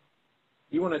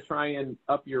do you want to try and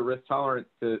up your risk tolerance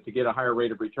to get a higher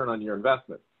rate of return on your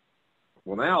investment?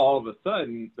 Well, now all of a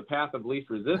sudden, the path of least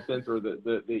resistance, or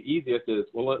the easiest, is,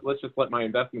 well, let's just let my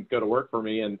investments go to work for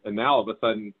me. And now all of a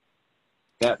sudden,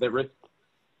 that risk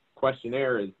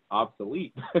questionnaire is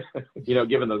obsolete, you know,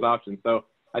 given those options. So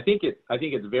I think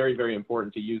it's very, very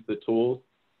important to use the tools.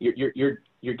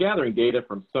 You're gathering data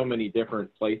from so many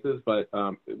different places, but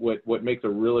what makes a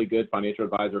really good financial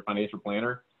advisor, financial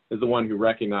planner, is the one who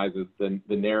recognizes the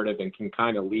narrative and can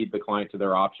kind of lead the client to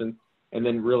their options, and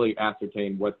then really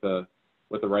ascertain what the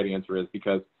right answer is.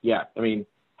 Because, yeah, I mean,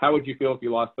 how would you feel if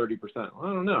you lost 30%? Well,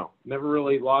 I don't know. Never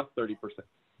really lost 30%.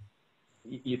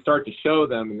 You start to show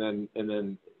them, and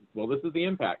then, well, this is the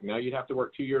impact. Now you'd have to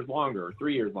work 2 years longer or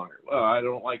 3 years longer. Well, I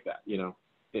don't like that. You know,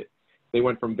 they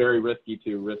went from very risky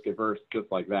to risk averse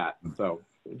just like that. So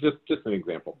just an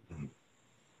example.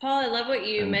 Paul, I love what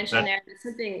you mentioned there. It's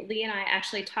something Lee and I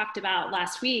actually talked about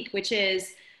last week, which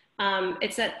is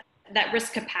it's that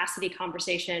risk capacity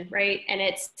conversation, right? And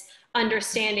it's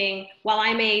understanding, while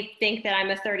I may think that I'm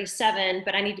a 37,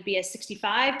 but I need to be a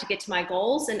 65 to get to my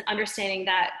goals, and understanding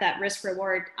that risk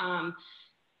reward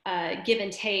give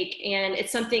and take. And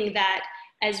it's something that,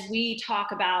 as we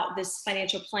talk about this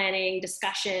financial planning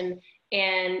discussion,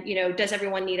 and, you know, does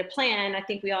everyone need a plan? I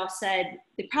think we all said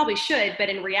they probably should, but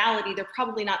in reality, they're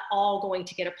probably not all going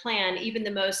to get a plan. Even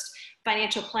the most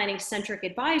financial planning centric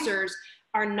advisors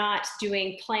are not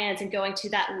doing plans and going to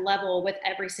that level with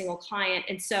every single client.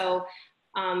 And so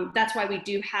that's why we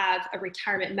do have a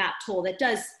retirement map tool that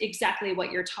does exactly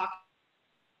what you're talking about,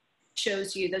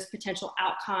 shows you those potential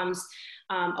outcomes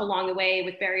along the way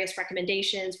with various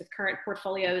recommendations, with current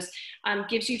portfolios,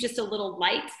 gives you just a little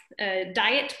light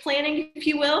diet planning, if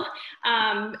you will,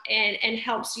 and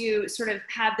helps you sort of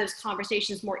have those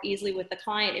conversations more easily with the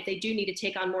client if they do need to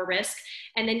take on more risk.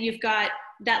 And then you've got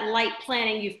that light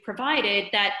planning you've provided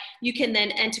that you can then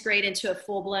integrate into a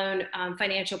full-blown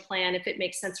financial plan if it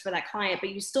makes sense for that client, but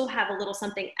you still have a little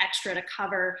something extra to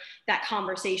cover that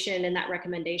conversation and that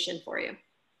recommendation for you.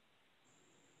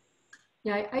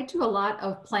 Yeah, I do a lot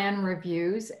of plan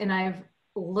reviews, and I've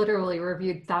literally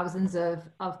reviewed thousands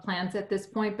of plans at this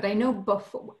point, but I know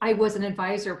before I was an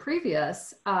advisor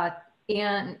previous,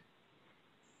 and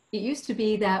it used to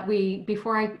be that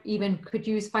before I even could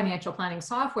use financial planning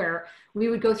software, we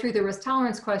would go through the risk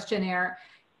tolerance questionnaire,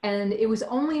 and it was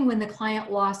only when the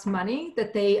client lost money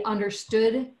that they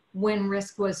understood when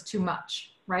risk was too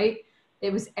much, right?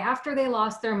 It was after they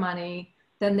lost their money,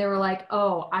 then they were like,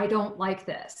 oh, I don't like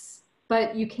this,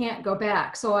 but you can't go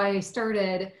back. So I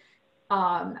started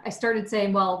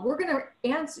saying, well, we're going to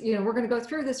answer, we're going to go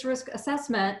through this risk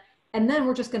assessment, and then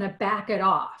we're just going to back it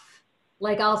off.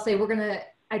 Like I'll say,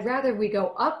 I'd rather we go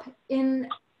up in,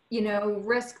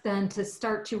 risk than to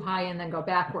start too high and then go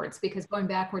backwards, because going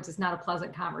backwards is not a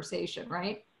pleasant conversation,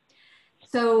 right?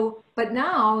 So, but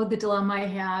now the dilemma I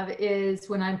have is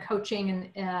when I'm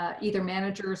coaching either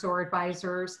managers or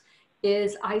advisors,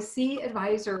 is I see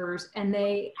advisors and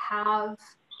they have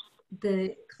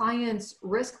the client's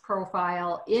risk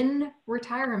profile in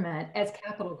retirement as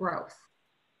capital growth.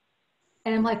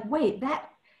 And I'm like, wait,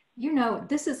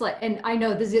 this is like, and I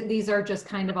know these are just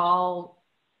kind of all,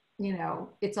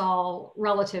 it's all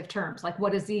relative terms. Like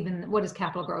what does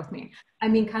capital growth mean? I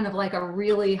mean, kind of like a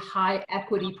really high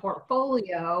equity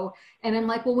portfolio. And I'm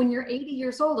like, well, when you're 80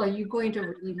 years old, are you going to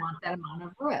really want that amount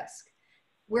of risk?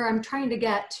 Where I'm trying to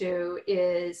get to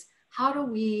is how do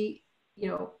we,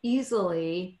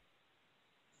 easily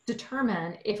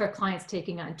determine if a client's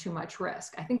taking on too much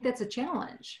risk? I think that's a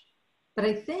challenge. But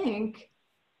I think,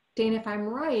 Dana, if I'm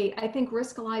right, I think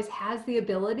Riskalyze has the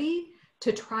ability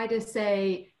to try to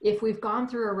say, if we've gone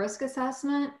through a risk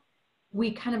assessment,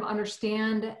 we kind of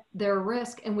understand their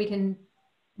risk and we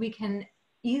can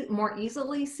more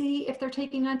easily see if they're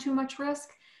taking on too much risk.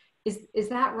 Is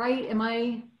that right? Am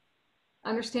I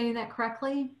understanding that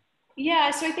correctly? Yeah,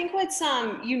 so I think what's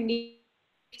unique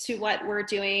to what we're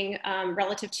doing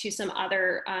relative to some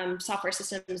other software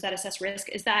systems that assess risk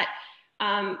is that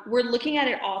we're looking at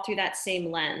it all through that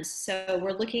same lens. So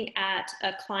we're looking at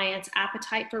a client's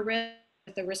appetite for risk,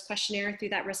 the risk questionnaire through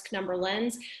that risk number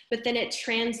lens, but then it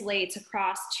translates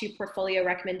across to portfolio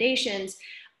recommendations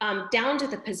down to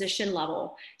the position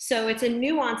level. So it's a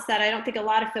nuance that I don't think a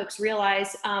lot of folks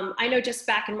realize. I know just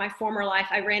back in my former life,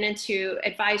 I ran into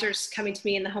advisors coming to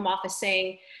me in the home office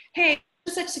saying, hey,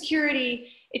 such security,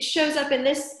 it shows up in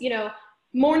this,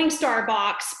 Morningstar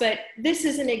box, but this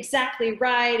isn't exactly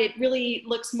right. It really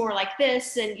looks more like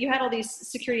this. And you had all these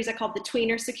securities I called the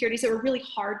tweener securities that were really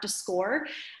hard to score.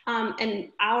 And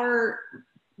our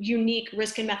unique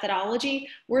risk and methodology,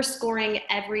 we're scoring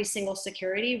every single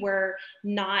security. We're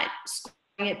not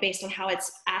scoring it based on how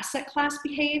its asset class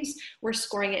behaves. We're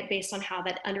scoring it based on how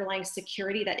that underlying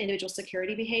security, that individual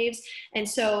security behaves. And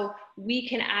so we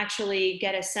can actually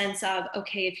get a sense of,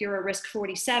 okay, if you're a risk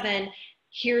 47,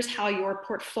 here's how your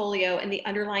portfolio and the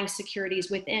underlying securities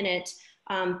within it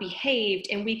behaved,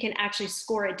 and we can actually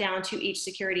score it down to each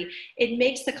security. It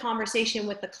makes the conversation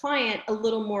with the client a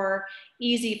little more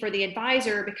easy for the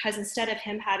advisor, because instead of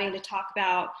him having to talk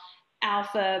about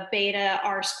alpha, beta,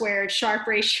 R squared, Sharpe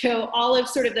ratio, all of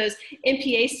sort of those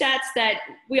MPA stats that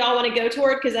we all want to go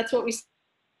toward because that's what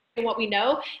we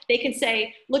know, they can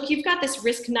say, look, you've got this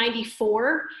risk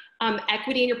 94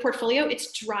 equity in your portfolio.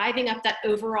 It's driving up that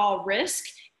overall risk.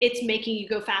 It's making you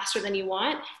go faster than you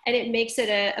want. And it makes it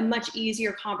a much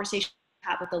easier conversation to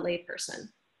have with a layperson.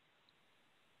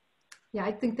 Yeah,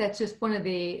 I think that's just one of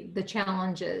the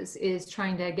challenges is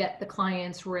trying to get the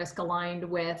client's risk aligned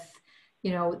with,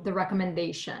 the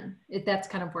recommendation. That's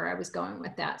kind of where I was going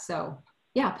with that. So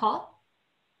yeah, Paul?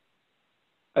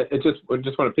 I just want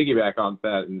to piggyback on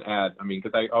that and add,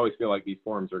 because I always feel like these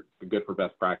forums are good for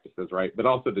best practices, right? But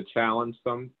also to challenge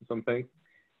some things.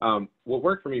 What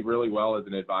worked for me really well as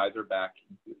an advisor back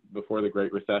before the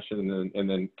Great Recession, and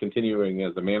then continuing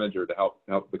as a manager to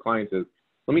help the clients is,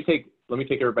 let me take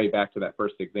everybody back to that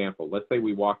first example. Let's say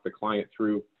we walk the client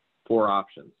through 4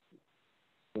 options: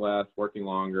 less, working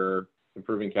longer,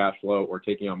 improving cash flow, or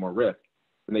taking on more risk,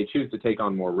 and they choose to take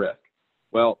on more risk.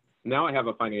 Well, now I have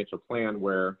a financial plan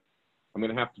where I'm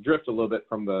going to have to drift a little bit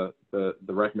from the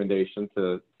recommendation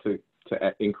to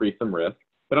increase some risk,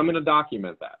 but I'm going to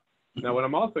document that. Now, what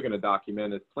I'm also going to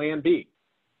document is plan B,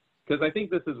 because I think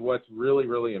this is what's really,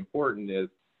 really important is,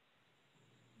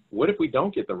 what if we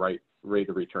don't get the right rate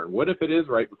of return? What if it is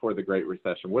right before the Great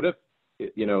Recession? What if,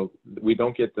 we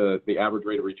don't get the average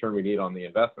rate of return we need on the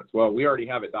investments? Well, we already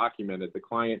have it documented. The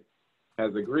client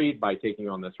has agreed by taking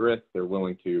on this risk, they're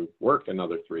willing to work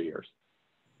another 3 years,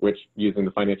 which using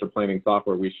the financial planning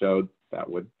software we showed, that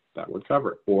would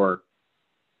cover it, or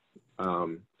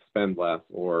spend less,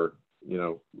 or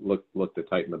look to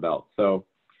tighten the belt. So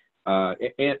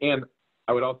and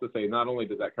I would also say, not only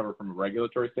does that cover from a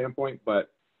regulatory standpoint,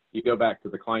 but you go back to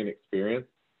the client experience.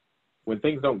 When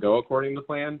things don't go according to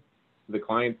plan, the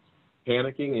clients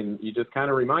panicking, and you just kind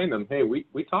of remind them, hey,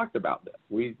 we talked about this.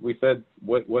 We said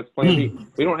what's plan B.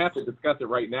 We don't have to discuss it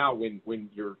right now when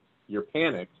you're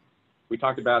panicked. We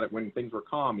talked about it when things were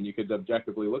calm and you could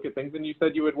objectively look at things, and you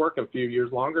said you would work a few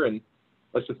years longer, and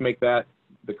let's just make that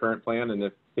the current plan, and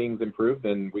if things improve,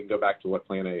 then we can go back to what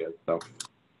plan A is. So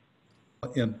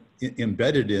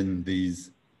embedded in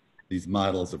these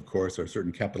models, of course, are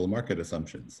certain capital market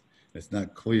assumptions. It's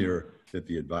not clear that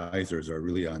the advisors are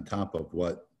really on top of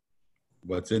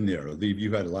what's in there. Lee,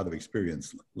 you had a lot of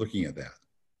experience looking at that.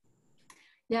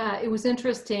 Yeah, it was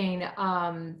interesting.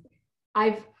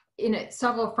 I've in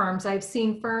several firms, I've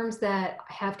seen firms that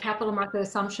have capital market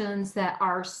assumptions that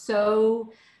are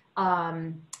so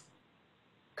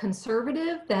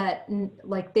conservative that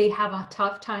like they have a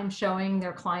tough time showing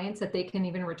their clients that they can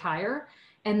even retire.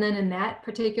 And then in that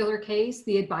particular case,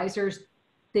 the advisors,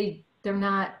 they're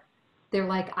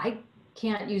like, I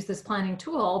can't use this planning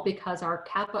tool because our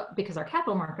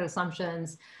capital market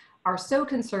assumptions are so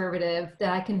conservative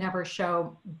that I can never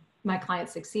show my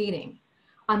clients succeeding.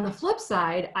 On the flip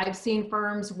side, I've seen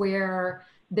firms where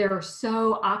they're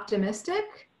so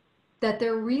optimistic that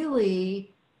they're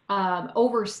really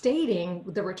overstating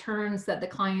the returns that the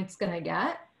client's going to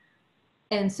get.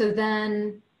 And so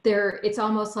then it's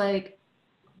almost like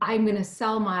I'm going to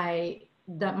sell my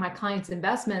client's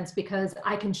investments because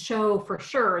I can show for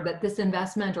sure that this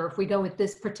investment, or if we go with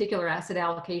this particular asset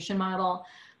allocation model,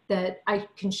 that I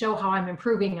can show how I'm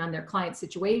improving on their client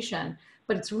situation.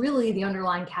 But it's really the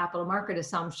underlying capital market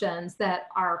assumptions that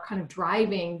are kind of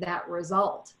driving that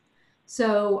result.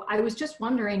 So I was just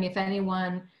wondering if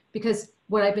anyone, because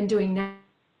what I've been doing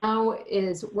now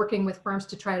is working with firms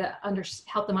to try to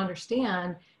help them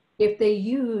understand if they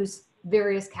use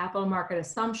various capital market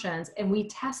assumptions, and we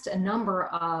test a number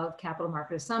of capital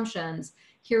market assumptions,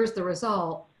 here's the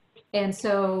result. And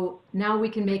so now we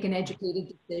can make an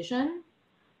educated decision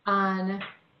on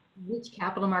which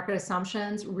capital market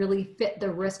assumptions really fit the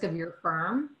risk of your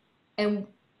firm. And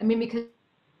I mean, because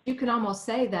you can almost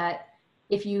say that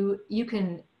if you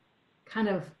can kind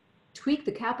of tweak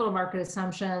the capital market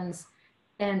assumptions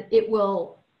and it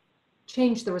will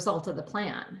change the result of the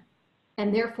plan.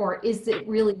 And therefore, is it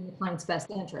really in the client's best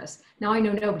interest? Now, I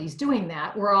know nobody's doing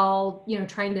that. We're all,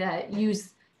 trying to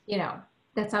use,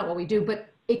 that's not what we do,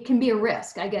 but it can be a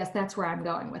risk. I guess that's where I'm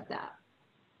going with that.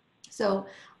 So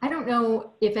I don't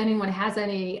know if anyone has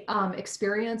any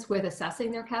experience with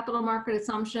assessing their capital market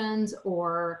assumptions,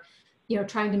 or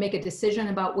trying to make a decision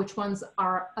about which ones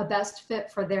are a best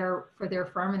fit for their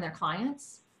firm and their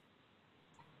clients.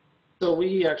 So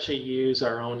we actually use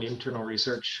our own internal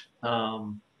research,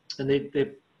 and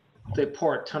they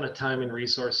pour a ton of time and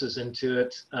resources into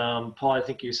it. Paul, I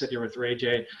think you said you're with Ray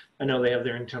J. I know they have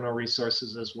their internal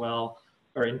resources as well,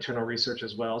 or internal research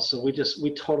as well. So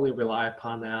we totally rely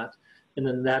upon that. And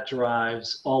then that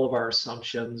drives all of our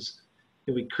assumptions.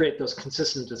 And we create those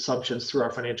consistent assumptions through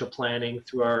our financial planning,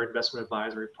 through our investment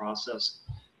advisory process.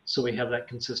 So we have that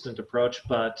consistent approach.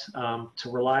 But to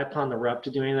rely upon the rep to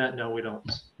doing that, no, we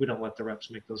don't let the reps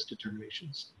make those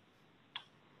determinations.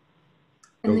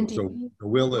 And So, then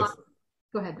Will,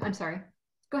 go ahead. I'm sorry.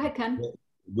 Go ahead, Ken.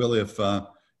 Will, if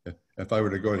I were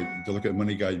to go to look at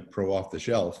Money Guide Pro off the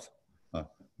shelf,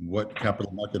 what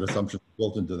capital market assumptions are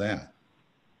built into that?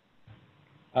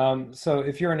 So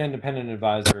if you're an independent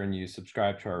advisor and you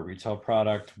subscribe to our retail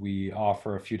product, we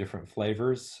offer a few different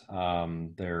flavors.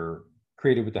 They're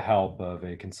created with the help of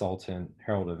a consultant,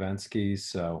 Harold Evensky.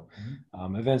 So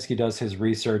Evensky does his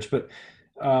research, but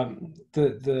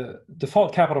the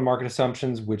default capital market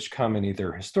assumptions, which come in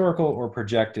either historical or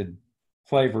projected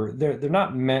flavor, they're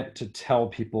not meant to tell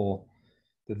people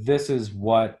that this is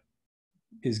what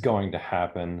is going to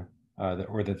happen,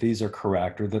 or that these are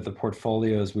correct, or that the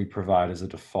portfolios we provide as a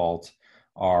default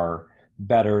are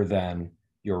better than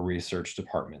your research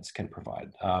departments can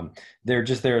provide. They're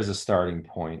just there as a starting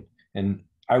point. And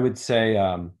I would say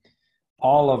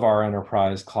all of our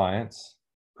enterprise clients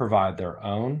provide their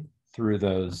own through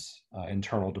those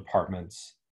internal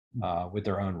departments with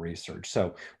their own research.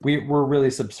 So we're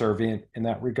really subservient in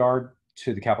that regard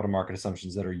to the capital market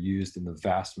assumptions that are used in the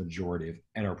vast majority of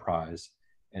enterprise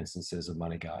instances of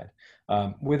Money Guide.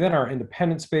 Within our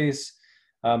independent space,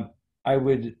 I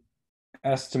would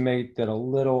estimate that a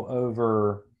little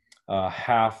over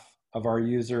half of our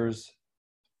users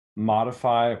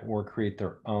modify or create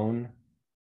their own.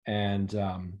 And,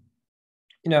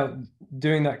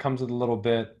 doing that comes with a little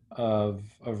bit of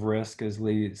risk, as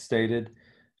Lee stated.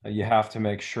 You have to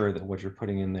make sure that what you're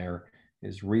putting in there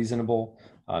is reasonable.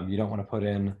 You don't want to put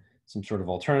in some sort of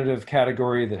alternative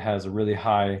category that has a really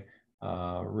high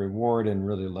reward and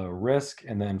really low risk,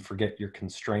 and then forget your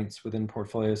constraints within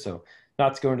portfolios. So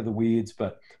not to go into the weeds,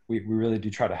 but we really do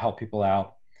try to help people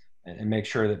out and make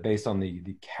sure that based on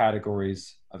the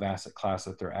categories of asset class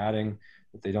that they're adding,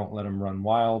 that they don't let them run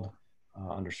wild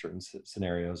under certain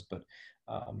scenarios. But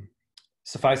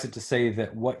suffice it to say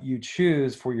that what you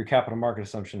choose for your capital market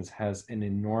assumptions has an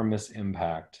enormous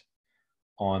impact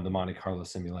on the Monte Carlo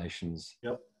simulations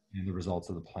and the results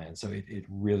of the plan. So it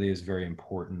really is very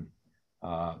important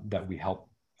that we help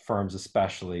firms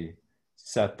especially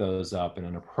set those up in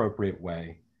an appropriate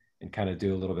way and kind of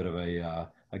do a little bit of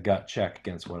a gut check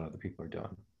against what other people are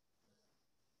doing.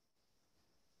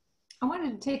 I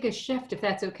wanted to take a shift, if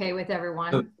that's okay with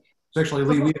everyone. So actually,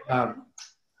 Lee, we have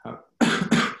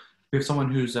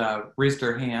someone who's raised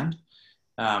their hand.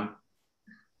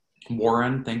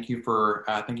 Warren, thank you for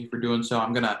doing so.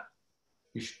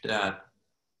 You should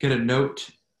get a note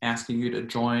asking you to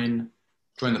join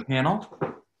the panel.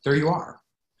 There you are.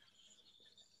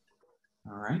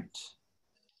 All right,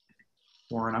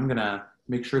 Warren, I'm gonna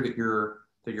make sure that you're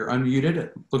unmuted.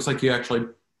 It looks like you actually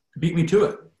beat me to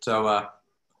it. So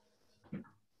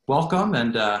welcome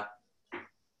and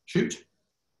shoot.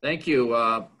 Thank you,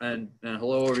 and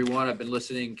hello everyone. I've been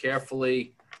listening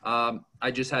carefully.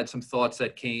 I just had some thoughts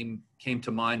that came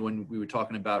to mind when we were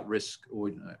talking about risk,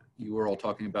 or you were all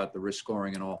talking about the risk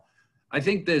scoring and all. I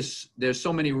think there's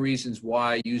so many reasons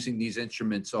why using these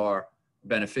instruments are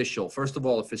beneficial. First of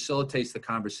all, it facilitates the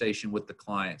conversation with the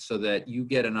client so that you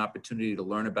get an opportunity to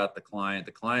learn about the client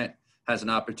has an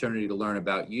opportunity to learn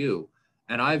about you.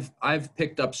 And I've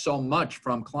picked up so much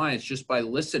from clients just by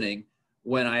listening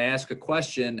when I ask a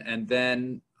question, and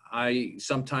then I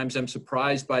sometimes am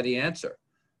surprised by the answer,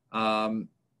 and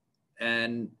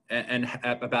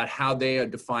about how they are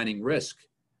defining risk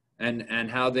and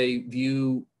how they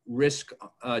view risk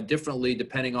differently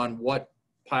depending on what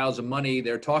piles of money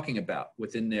they're talking about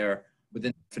within the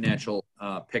financial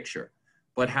picture.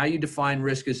 But how you define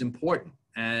risk is important,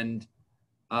 and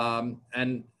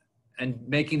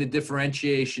making the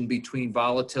differentiation between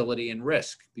volatility and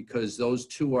risk, because those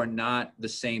two are not the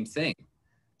same thing.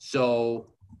 So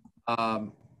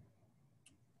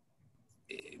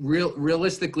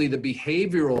realistically, the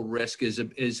behavioral risk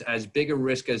is as big a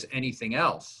risk as anything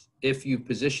else if you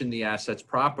position the assets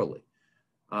properly.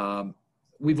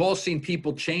 We've all seen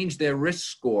people change their risk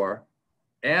score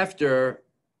after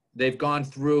they've gone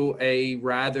through a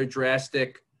rather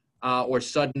drastic or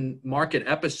sudden market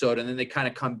episode, and then they kind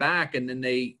of come back, and then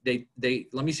they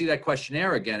let me see that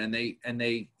questionnaire again, and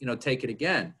they take it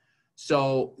again.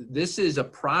 So this is a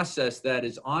process that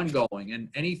is ongoing, and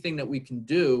anything that we can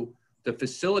do to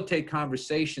facilitate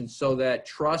conversations so that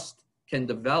trust can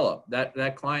develop,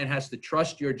 that client has to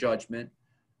trust your judgment.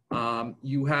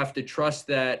 You have to trust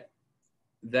that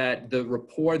the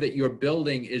rapport that you're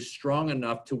building is strong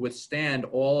enough to withstand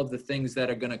all of the things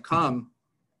that are going to come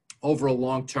over a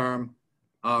long-term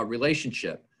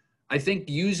relationship. I think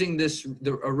using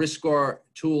a risk score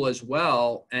tool as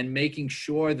well, and making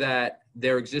sure that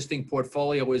their existing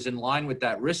portfolio is in line with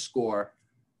that risk score,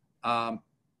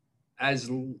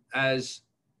 as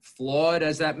flawed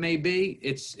as that may be,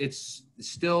 it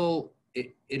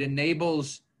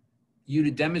enables you to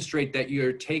demonstrate that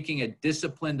you're taking a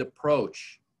disciplined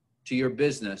approach to your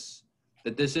business.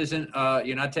 That this isn't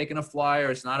you're not taking a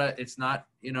flyer. It's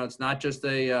not just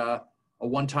a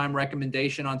one-time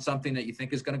recommendation on something that you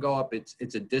think is going to go up.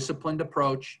 It's a disciplined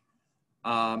approach.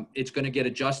 It's going to get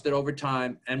adjusted over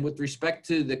time. And with respect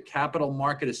to the capital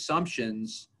market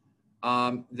assumptions,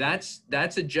 that's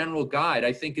a general guide.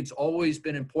 I think it's always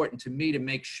been important to me to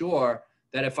make sure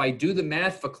that if I do the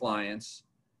math for clients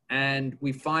and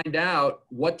we find out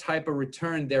what type of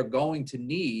return they're going to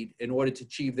need in order to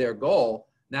achieve their goal,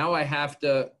 now I have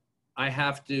to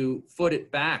foot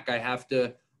it back. I have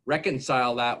to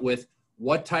reconcile that with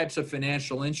what types of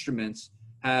financial instruments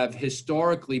have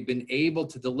historically been able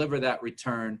to deliver that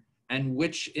return, and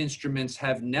which instruments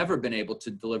have never been able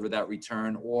to deliver that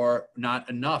return, or not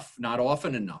enough, not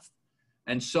often enough.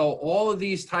 And so all of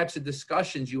these types of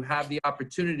discussions, you have the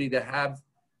opportunity to have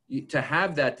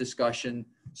that discussion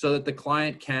so that the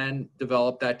client can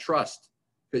develop that trust.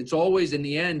 It's always in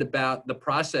the end about the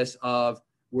process of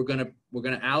we're going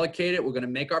to allocate it. We're going to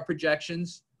make our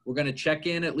projections. We're going to check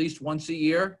in at least once a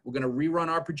year. We're going to rerun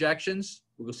our projections.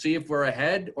 We'll see if we're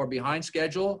ahead or behind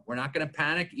schedule. We're not going to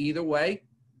panic either way.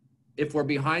 If we're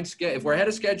ahead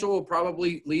of schedule, we'll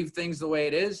probably leave things the way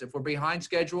it is. If we're behind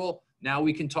schedule, now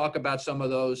we can talk about some of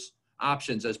those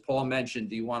options. As Paul mentioned,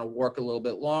 do you want to work a little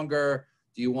bit longer?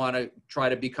 Do you want to try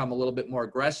to become a little bit more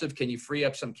aggressive? Can you free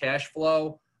up some cash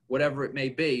flow? whatever it may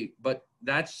be. But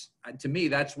that's, to me,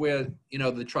 that's where, you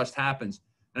know, the trust happens.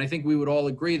 And I think we would all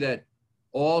agree that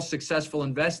all successful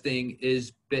investing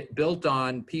is built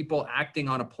on people acting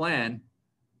on a plan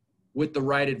with the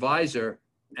right advisor.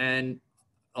 And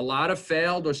a lot of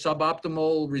failed or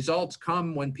suboptimal results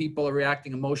come when people are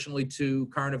reacting emotionally to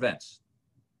current events.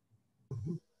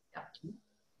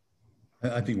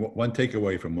 I think one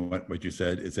takeaway from what you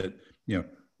said is that, you know,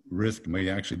 risk may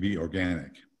actually be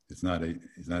organic. It's not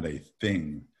a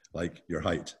thing like your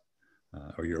height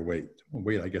or your weight. Well,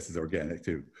 weight, I guess, is organic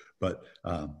too, but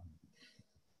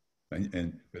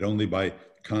but only by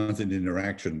constant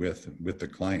interaction with the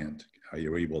client are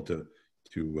you able to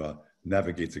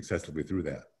navigate successfully through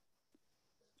that.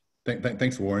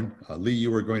 Thanks, Warren. Lee, you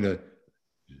were going to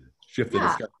shift the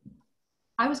discussion.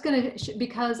 I was going to,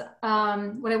 because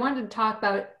what I wanted to talk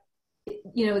about,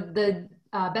 you know, the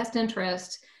best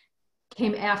interest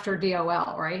came after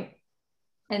DOL, right?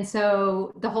 And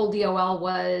so the whole DOL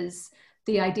was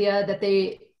the idea that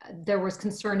there was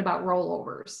concern about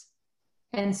rollovers.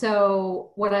 And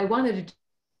so what I wanted to do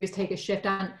is take a shift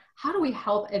on how do we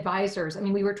help advisors? I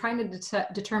mean, we were trying to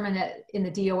determine it in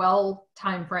the DOL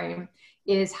timeframe,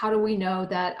 is how do we know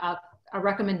that a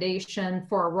recommendation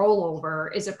for a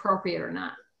rollover is appropriate or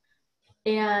not?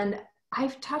 And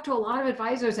I've talked to a lot of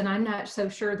advisors, and I'm not so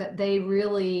sure that they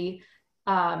really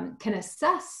can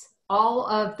assess all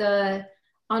of the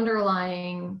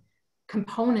underlying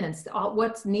components,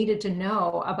 what's needed to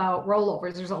know about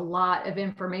rollovers. There's a lot of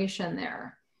information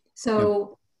there.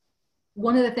 So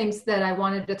one of the things that I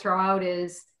wanted to throw out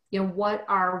is, you know, what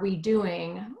are we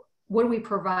doing? What are we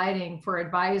providing for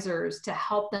advisors to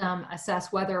help them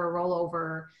assess whether a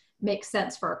rollover makes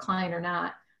sense for a client or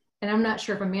not? And I'm not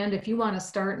sure if Amanda, if you want to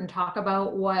start and talk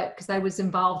about what, because I was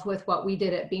involved with what we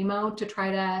did at BMO to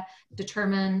try to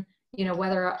determine, you know,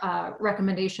 whether a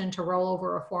recommendation to roll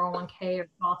over a 401k or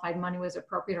qualified money was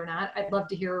appropriate or not. I'd love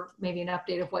to hear maybe an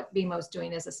update of what BMO's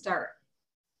doing as a start.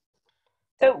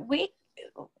 So we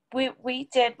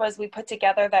did was we put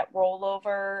together that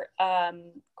rollover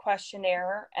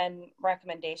questionnaire and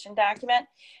recommendation document,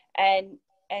 and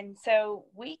so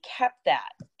we kept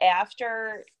that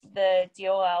after the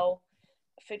DOL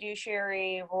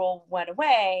fiduciary rule went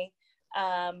away.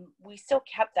 We still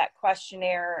kept that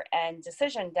questionnaire and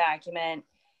decision document,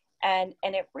 and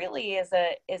it really is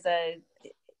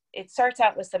it starts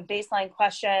out with some baseline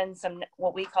questions, some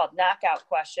what we called knockout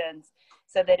questions,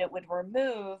 so that it would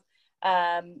remove,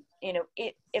 you know,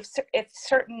 if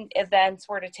certain events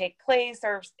were to take place,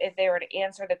 or if they were to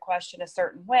answer the question a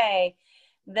certain way,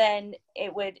 then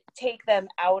it would take them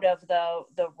out of the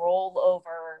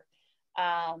rollover.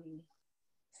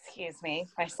 Excuse me,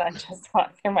 my son just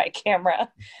walked through my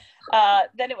camera.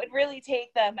 Then it would really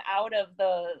take them out of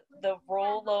the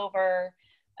rollover,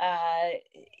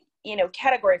 you know,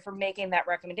 category for making that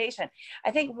recommendation. I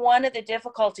think one of the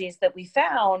difficulties that we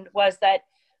found was that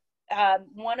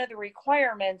one of the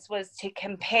requirements was to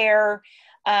compare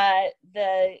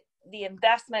the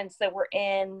investments that were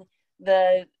in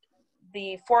the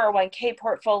 401k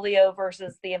portfolio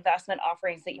versus the investment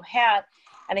offerings that you had.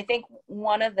 And I think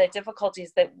one of the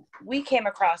difficulties that we came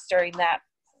across during that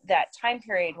time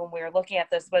period when we were looking at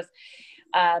this was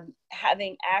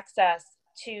having access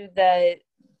to the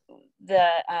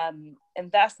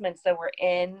investments that were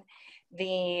in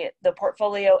the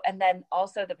portfolio, and then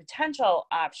also the potential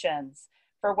options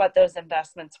for what those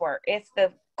investments were if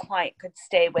the client could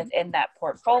stay within that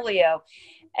portfolio.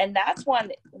 And that's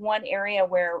one area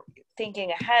where,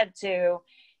 thinking ahead to,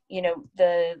 you know,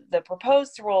 the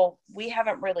proposed rule, we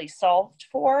haven't really solved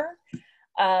for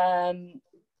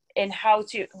in how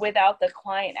to, without the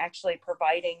client actually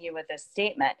providing you with a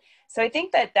statement. So I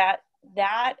think that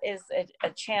is a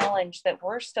challenge that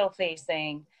we're still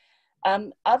facing.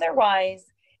 Otherwise,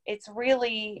 it's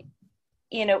really,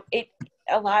 you know,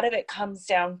 a lot of it comes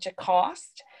down to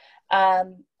cost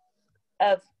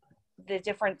of the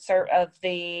different sort of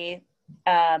the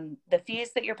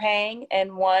fees that you're paying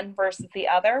in one versus the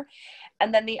other.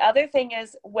 And then the other thing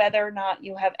is whether or not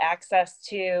you have access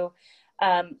to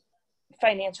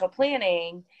financial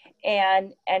planning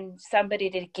and somebody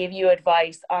to give you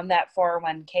advice on that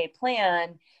 401k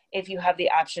plan if you have the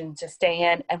option to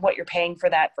stay in, and what you're paying for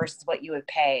that versus what you would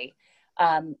pay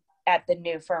at the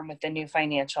new firm with the new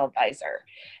financial advisor.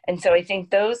 And so I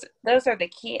think those are the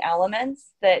key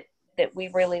elements that we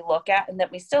really look at, and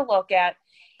that we still look at,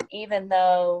 even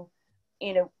though,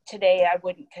 you know, today I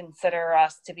wouldn't consider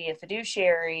us to be a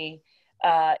fiduciary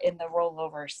in the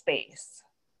rollover space.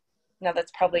 Now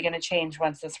that's probably going to change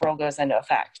once this rule goes into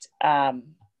effect.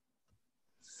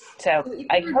 So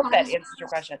I hope that answers your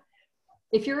question.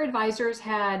 If your advisors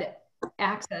had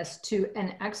access to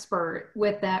an expert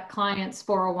with that client's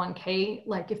 401k,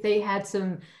 like if they had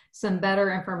some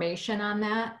better information on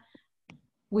that,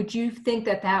 would you think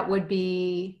that that would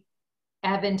be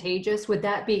advantageous? Would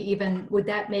that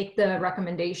make the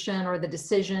recommendation or the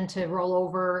decision to roll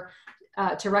over,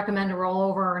 to recommend a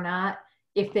rollover or not,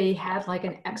 if they have like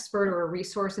an expert or a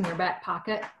resource in their back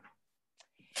pocket?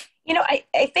 You know,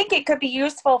 I think it could be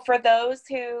useful for those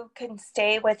who can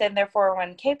stay within their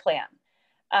 401k plan.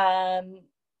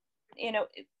 You know,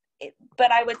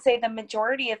 but I would say the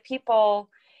majority of people,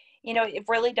 you know, it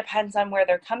really depends on where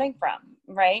they're coming from,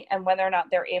 right? And whether or not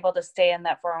they're able to stay in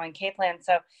that 401k plan.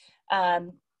 So,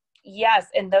 yes,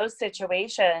 in those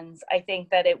situations, I think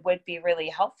that it would be really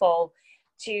helpful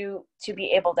to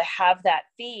be able to have that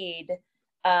feed,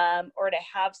 or to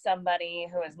have somebody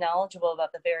who is knowledgeable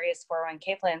about the various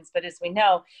 401k plans. But as we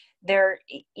know, they're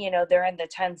in the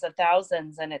tens of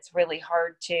thousands, and it's really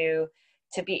hard to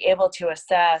be able to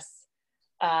assess,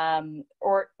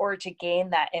 or to gain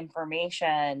that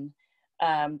information,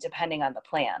 depending on the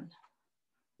plan.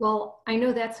 Well, I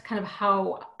know that's kind of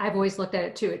how I've always looked at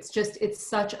it too. It's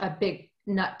such a big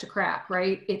nut to crack,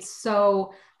 right? It's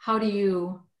so, how do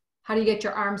you get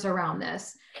your arms around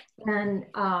this? And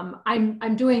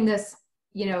I'm doing this,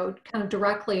 you know, kind of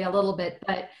directly a little bit,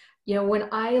 but you know, when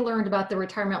I learned about the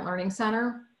Retirement Learning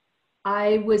Center,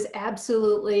 I was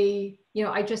absolutely, you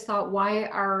know, I just thought,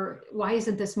 why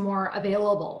isn't this more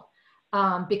available?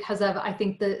 Because of, I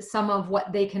think, some of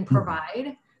what they can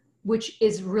provide, which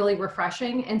is really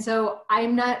refreshing. And so I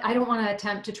don't want to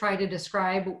attempt to try to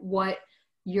describe what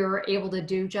you're able to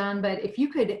do, John, but if you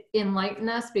could enlighten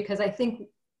us, because I think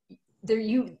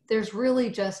there's really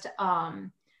just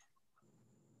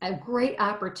a great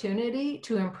opportunity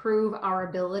to improve our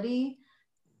ability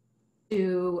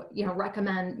to, you know,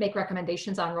 make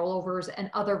recommendations on rollovers and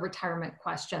other retirement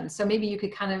questions. So maybe you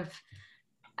could kind of,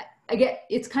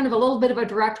 it's kind of a little bit of a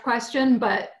direct question,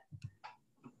 but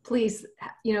please,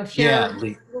 you know, share.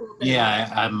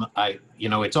 You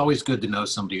know, it's always good to know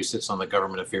somebody who sits on the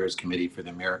Government Affairs Committee for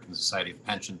the American Society of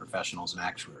Pension Professionals and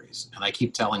Actuaries. And I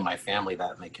keep telling my family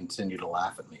that, and they continue to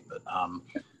laugh at me. But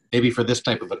maybe for this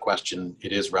type of a question,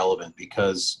 it is relevant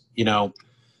because, you know,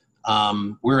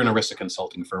 we're an ERISA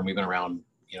consulting firm. We've been around,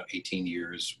 18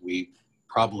 years. We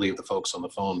probably, the folks on the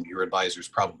phone, your advisors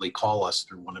probably call us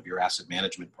through one of your asset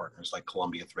management partners like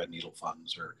Columbia Threadneedle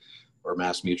Funds or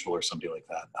Mass Mutual or somebody like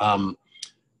that.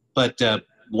 But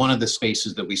one of the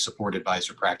spaces that we support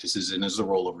advisor practices in is the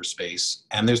rollover space.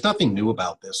 And there's nothing new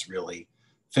about this really.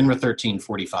 FINRA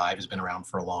 1345 has been around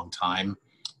for a long time.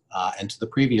 And to the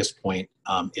previous point,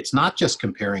 it's not just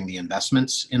comparing the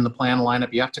investments in the plan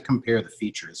lineup, you have to compare the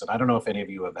features. And I don't know if any of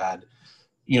you have had,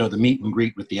 the meet and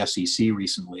greet with the SEC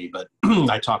recently, but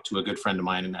I talked to a good friend of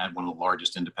mine and had one of the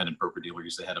largest independent broker-dealers.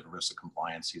 He's the head of ERISA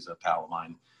compliance. He's a pal of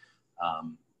mine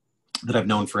that I've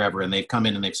known forever. And they've come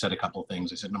in and they've said a couple of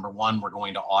things. They said, number one, we're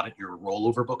going to audit your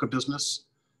rollover book of business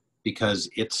because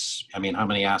how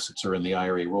many assets are in the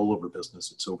IRA rollover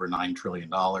business? It's over $9 trillion.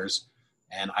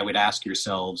 And I would ask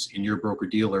yourselves, in your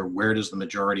broker-dealer, where does the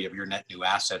majority of your net new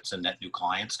assets and net new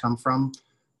clients come from?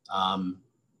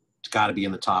 It's got to be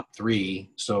in the top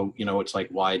three. So, it's like,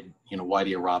 why do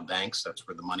you rob banks? That's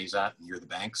where the money's at, and you're the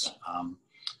banks.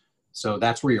 So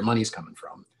that's where your money's coming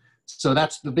from. So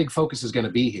that's the big focus is going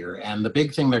to be here. And the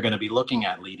big thing they're going to be looking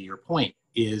at, Lee, to your point,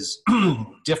 is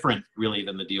different really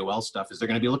than the DOL stuff, is they're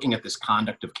going to be looking at this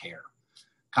conduct of care.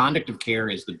 Conduct of care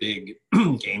is the big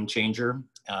game changer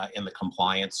in the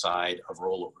compliance side of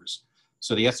rollovers.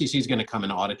 So the SEC is going to come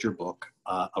and audit your book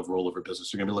of rollover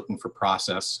business. They're going to be looking for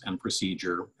process and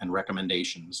procedure and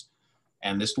recommendations.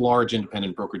 And this large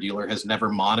independent broker-dealer has never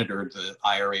monitored the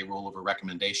IRA rollover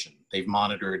recommendation. They've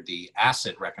monitored the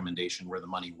asset recommendation where the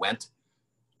money went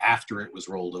after it was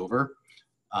rolled over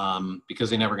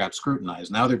because they never got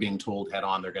scrutinized. Now they're being told head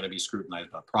on they're going to be scrutinized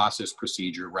about process,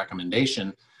 procedure,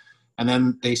 recommendation. And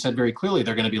then they said very clearly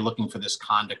they're going to be looking for this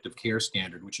conduct of care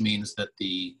standard, which means that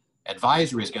the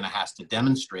advisor is going to have to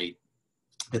demonstrate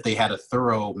that they had a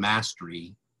thorough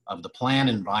mastery of the plan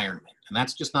environment. And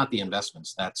that's just not the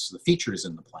investments, that's the features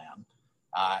in the plan.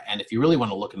 And if you really want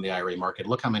to look in the IRA market,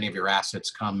 look how many of your assets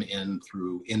come in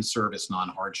through in-service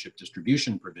non-hardship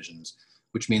distribution provisions,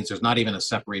 which means there's not even a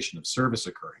separation of service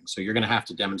occurring. So you're going to have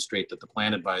to demonstrate that the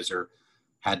plan advisor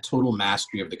had total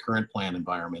mastery of the current plan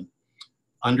environment,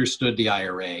 understood the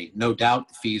IRA. No doubt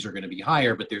the fees are going to be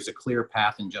higher, but there's a clear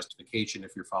path and justification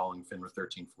if you're following FINRA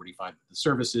 1345. The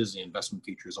services, the investment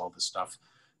features, all this stuff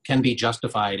can be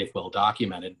justified if well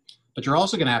documented. But you're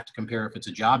also going to have to compare if it's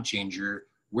a job changer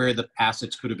where the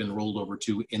assets could have been rolled over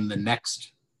to in the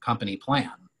next company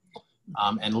plan.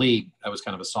 And Lee, that was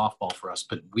kind of a softball for us,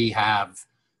 but we have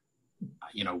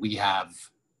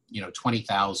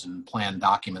 20,000 plan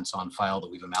documents on file that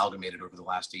we've amalgamated over the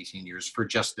last 18 years for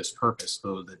just this purpose,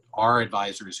 so that our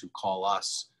advisors who call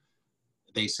us,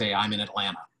 they say, I'm in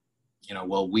Atlanta.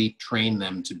 Well, we train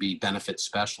them to be benefit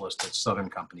specialists at Southern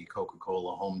Company,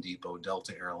 Coca-Cola, Home Depot,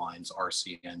 Delta Airlines,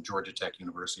 RCN, Georgia Tech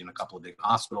University, and a couple of big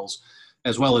hospitals,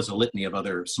 as well as a litany of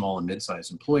other small and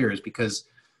mid-sized employers, because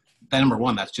number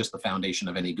one, that's just the foundation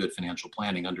of any good financial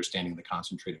planning, understanding the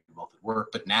concentrated wealth at work.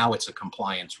 But now it's a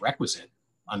compliance requisite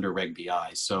under Reg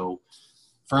BI. So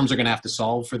firms are going to have to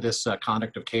solve for this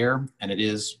conduct of care. And it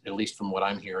is, at least from what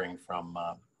I'm hearing from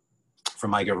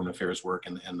my government affairs work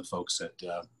and the folks at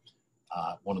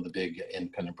one of the big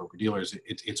independent broker dealers,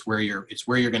 it's where you're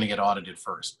going to get audited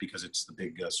first, because it's the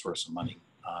big source of money.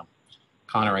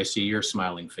 Connor, I see your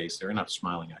smiling face there. You're not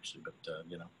smiling actually, but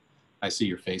I see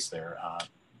your face there.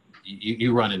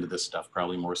 You run into this stuff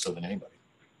probably more so than anybody.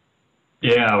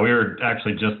 Yeah, we were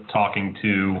actually just talking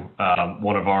to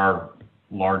one of our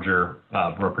larger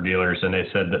broker dealers, and they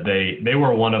said that they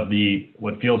were one of the,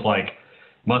 what feels like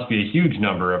must be a huge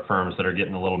number of firms that are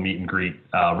getting a little meet and greet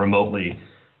remotely.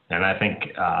 And I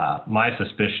think my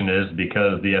suspicion is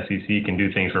because the SEC can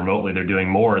do things remotely, they're doing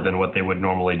more than what they would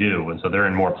normally do. And so they're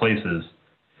in more places.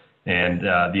 And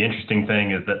the interesting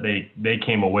thing is that they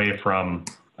came away from,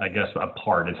 I guess, a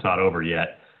part, it's not over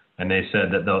yet. And they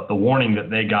said that the warning that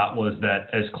they got was that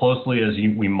as closely as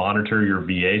we monitor your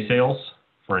VA sales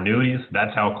for annuities,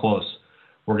 that's how close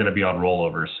we're going to be on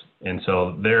rollovers. And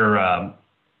so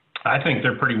I think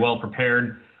they're pretty well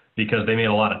prepared, because they made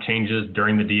a lot of changes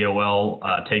during the DOL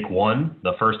take one,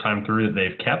 the first time through, that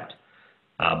they've kept.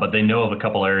 But they know of a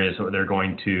couple areas where they're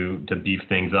going to beef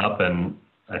things up. And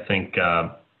I think,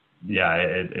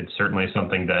 it's certainly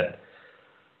something that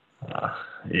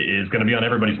is going to be on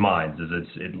everybody's minds.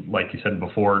 Like you said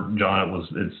before, John,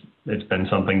 it's been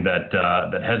something that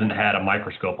hasn't had a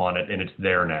microscope on it, and it's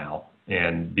there now.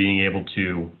 And being able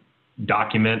to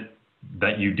document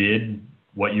that you did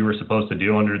what you were supposed to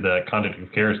do under the conduct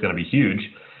of care is going to be huge.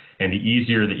 And the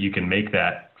easier that you can make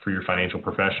that for your financial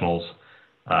professionals,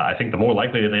 I think the more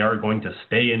likely that they are going to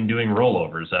stay in doing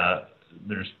rollovers.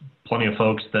 There's plenty of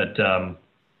folks that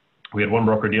we had one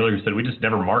broker dealer who said, we just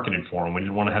never marketed for them. We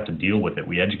didn't want to have to deal with it.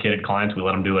 We educated clients. We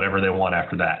let them do whatever they want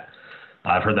after that.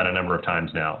 I've heard that a number of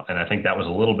times now. And I think that was a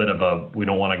little bit of we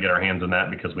don't want to get our hands on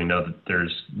that, because we know that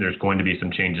there's going to be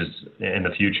some changes in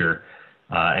the future.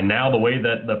 And now the way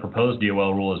that the proposed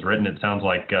DOL rule is written, it sounds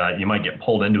like you might get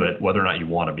pulled into it whether or not you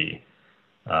want to be.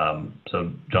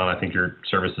 So, John, I think your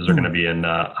services are going to be in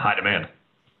high demand.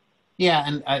 Yeah,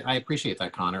 and I appreciate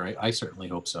that, Connor. I certainly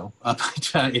hope so. But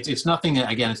it's nothing,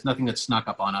 again, it's nothing that snuck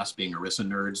up on us being ERISA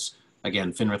nerds.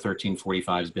 Again, FINRA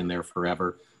 1345 has been there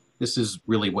forever. This is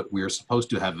really what we're supposed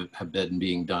to have been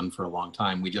being done for a long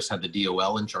time. We just had the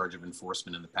DOL in charge of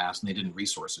enforcement in the past, and they didn't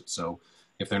resource it. So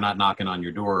if they're not knocking on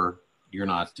your door, you're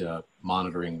not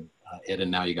monitoring it, and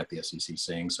now you got the SEC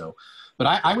saying so.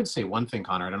 But I would say one thing,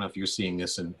 Connor, I don't know if you're seeing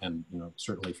this, and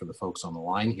certainly for the folks on the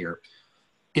line here,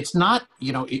 it's not,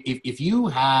 if you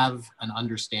have an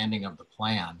understanding of the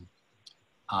plan,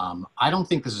 I don't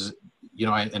think this is,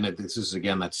 and this is,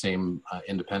 again, that same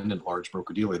independent large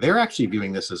broker dealer, they're actually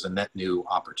viewing this as a net new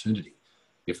opportunity.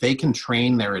 If they can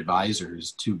train their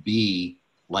advisors to be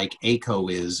like ACO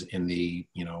is in the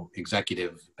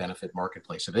executive benefit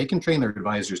marketplace, if they can train their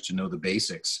advisors to know the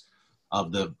basics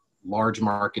of the large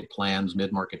market plans,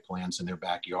 mid-market plans in their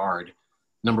backyard,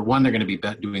 number one, they're going to be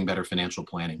doing better financial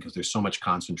planning, because there's so much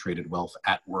concentrated wealth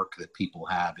at work that people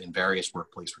have in various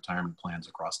workplace retirement plans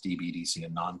across DB, DC,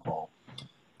 and non-qual.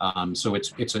 So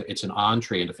it's an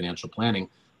entree into financial planning.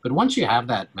 But once you have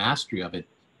that mastery of it,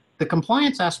 the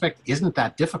compliance aspect isn't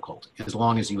that difficult, as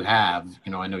long as you have,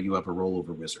 I know you have a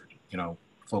rollover wizard.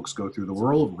 Folks go through the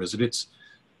rollover wizard. It's,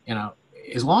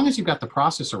 as long as you've got the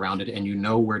process around it and you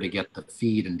know where to get the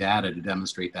feed and data to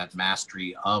demonstrate that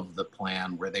mastery of the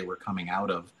plan, where they were coming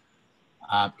out of,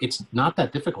 it's not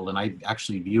that difficult. And I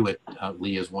actually view it,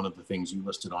 Lee, as one of the things you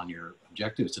listed on your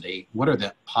objectives today. What are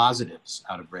the positives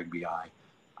out of Reg BI?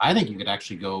 I think you could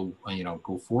actually go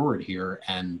forward here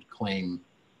and claim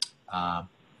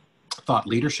thought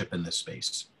leadership in this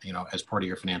space, as part of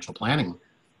your financial planning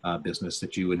business,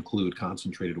 that you include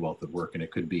concentrated wealth at work, and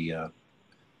it could be a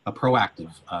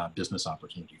proactive business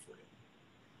opportunity for you.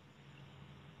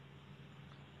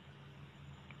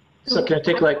 So can I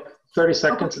take like 30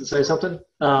 seconds and say something?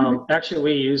 Actually,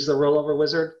 we use the rollover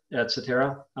wizard at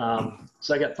Cetera.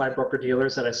 So I got 5 broker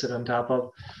dealers that I sit on top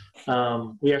of.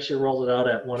 We actually rolled it out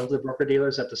at one of the broker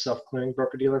dealers, at the self-clearing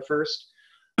broker dealer first.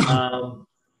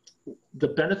 the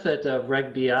benefit of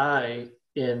Reg BI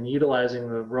in utilizing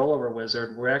the rollover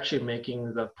wizard, we're actually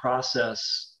making the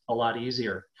process a lot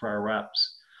easier for our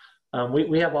reps.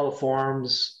 We have all the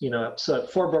forms, you know, so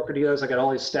at 4 broker dealers, I got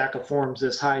all these stack of forms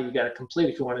this high you got to complete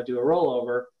if you want to do a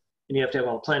rollover, and you have to have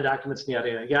all the plan documents and yada,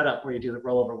 yada, yada, where you do the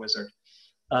rollover wizard,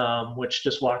 which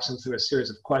just walks them through a series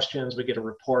of questions. We get a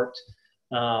report,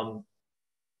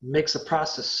 makes the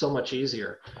process so much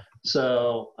easier.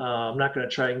 So I'm not going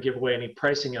to try and give away any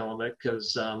pricing element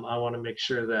because I want to make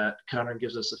sure that Connor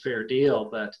gives us a fair deal,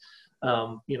 but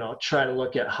you know, try to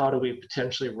look at how do we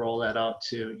potentially roll that out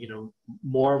to, you know,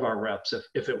 more of our reps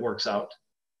if it works out.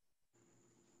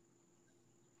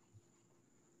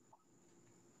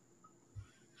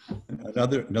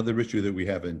 Another issue that we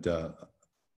haven't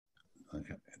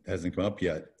hasn't come up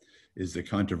yet is the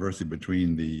controversy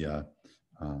between the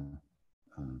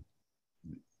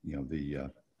you know, the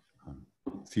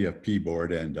CFP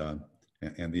board and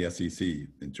the SEC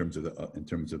in terms of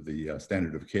the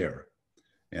standard of care,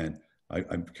 and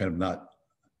I'm kind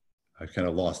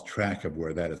of lost track of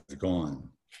where that has gone.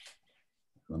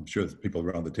 I'm sure the people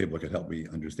around the table could help me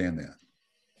understand that.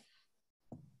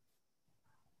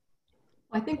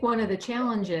 I think one of the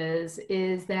challenges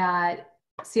is that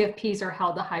CFPs are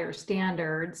held to higher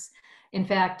standards. In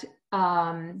fact,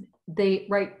 the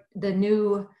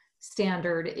new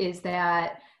standard is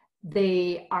that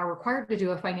they are required to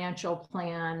do a financial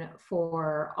plan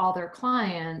for all their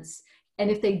clients. And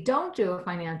if they don't do a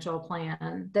financial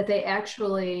plan, that they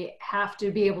actually have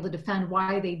to be able to defend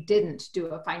why they didn't do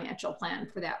a financial plan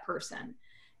for that person.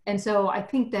 And so I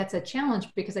think that's a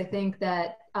challenge because I think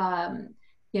that,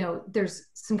 you know, there's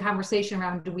some conversation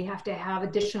around, do we have to have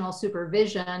additional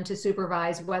supervision to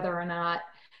supervise whether or not,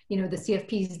 you know, the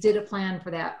CFPs did a plan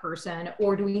for that person,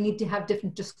 or do we need to have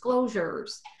different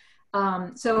disclosures?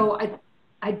 So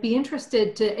I'd be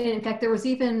interested to, in fact, there was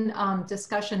even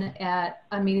discussion at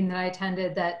a meeting that I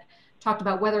attended that talked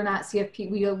about whether or not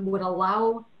we would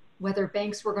allow, whether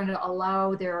banks were going to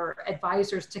allow their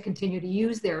advisors to continue to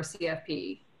use their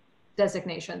CFP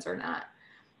designations or not.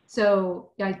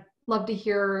 So I'd love to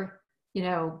hear, you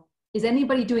know, is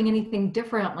anybody doing anything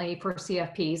differently for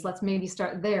CFPs? Let's maybe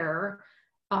start there.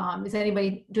 Is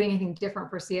anybody doing anything different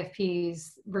for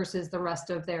CFPs versus the rest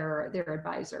of their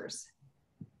advisors?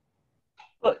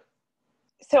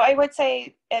 So I would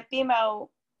say at BMO,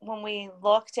 when we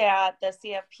looked at the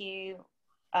CFP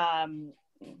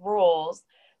rules,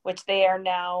 which they are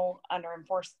now under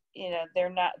enforced, you know, they're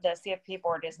not, the CFP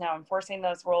board is now enforcing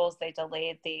those rules. They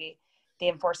delayed the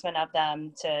enforcement of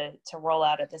them to roll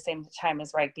out at the same time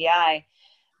as Reg BI.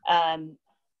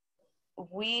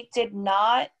 We did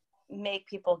not make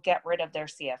people get rid of their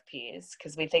CFPs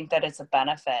because we think that it's a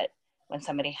benefit when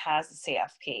somebody has a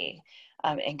CFP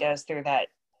and goes through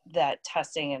that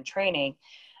testing and training.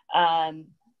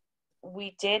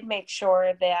 We did make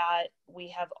sure that we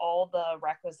have all the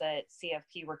requisite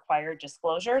CFP required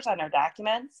disclosures on our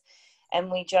documents,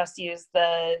 and we just used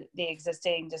the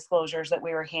existing disclosures that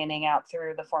we were handing out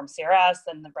through the Form CRS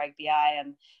and the Reg BI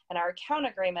and our account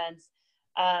agreements.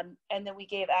 And then we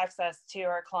gave access to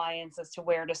our clients as to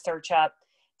where to search up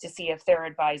to see if their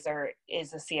advisor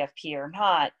is a CFP or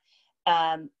not.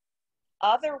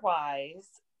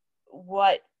 Otherwise,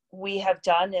 what we have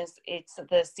done is it's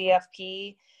the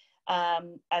CFP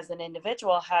as an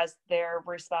individual has their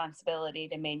responsibility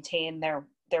to maintain their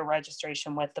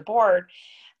registration with the board.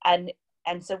 And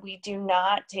so we do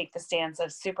not take the stance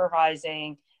of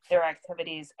supervising their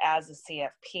activities as a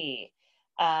CFP.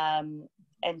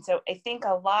 And so I think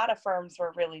a lot of firms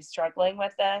were really struggling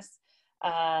with this.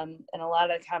 And a lot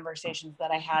of the conversations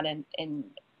that I had in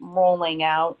rolling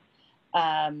out,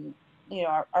 you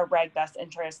know, our reg best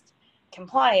interest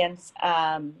compliance,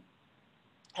 and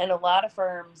a lot of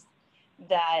firms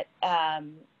that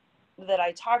that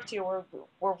I talked to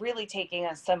were really taking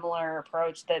a similar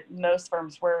approach that most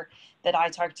firms that I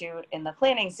talked to in the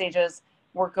planning stages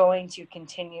were going to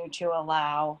continue to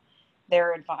allow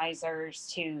their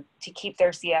advisors to keep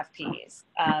their CFPs.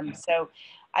 So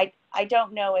I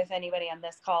don't know if anybody on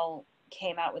this call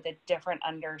came out with a different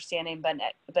understanding,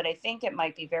 but I think it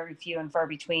might be very few and far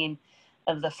between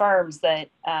of the firms that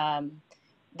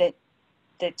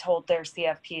that told their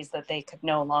CFPs that they could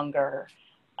no longer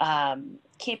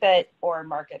keep it or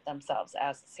market themselves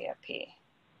as a CFP.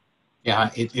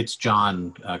 Yeah, it's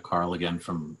John Carl again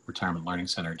from Retirement Learning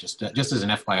Center. Just as an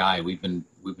FYI,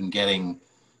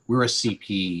 we're a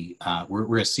CP,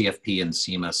 we're a CFP and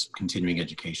CMS continuing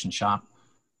education shop.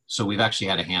 So we've actually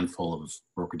had a handful of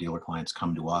broker-dealer clients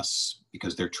come to us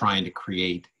because they're trying to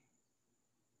create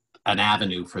an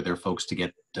avenue for their folks to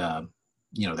get,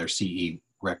 you know, their CE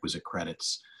requisite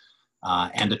credits.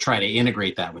 and to try to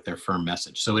integrate that with their firm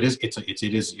message. So it's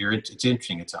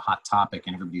interesting. It's a hot topic,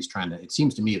 and everybody's trying to. It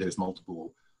seems to me there's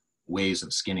multiple ways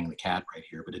of skinning the cat right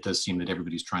here, but it does seem that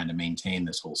everybody's trying to maintain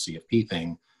this whole CFP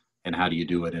thing. And how do you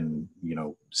do it? And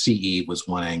CE was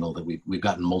one angle that we've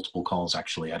gotten multiple calls.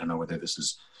 Actually, I don't know whether this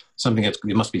is something it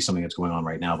must be something that's going on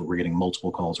right now, but we're getting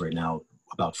multiple calls right now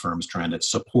about firms trying to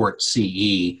support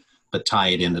CE but tie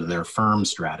it into their firm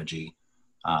strategy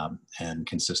and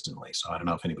consistently. So I don't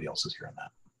know if anybody else is hearing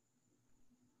that.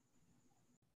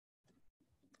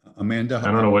 Amanda?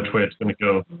 I don't know which way it's going to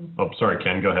go. Oh, sorry,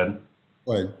 Ken, go ahead.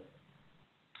 Go ahead.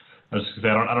 I was just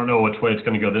gonna say, I don't know which way it's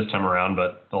going to go this time around,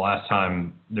 but the last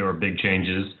time there were big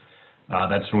changes,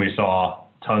 that's when we saw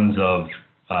tons of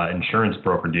insurance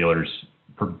broker dealers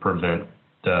prevent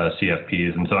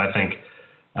CFPs. And so I think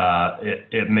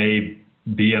it may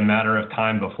be a matter of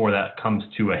time before that comes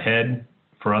to a head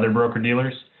for other broker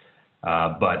dealers.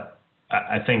 But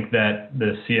I think that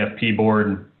the CFP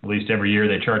board, at least every year,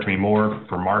 they charge me more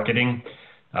for marketing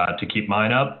to keep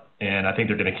mine up. And I think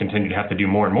they're going to continue to have to do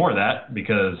more and more of that,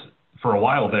 because for a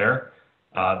while there,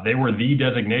 they were the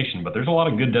designation, but there's a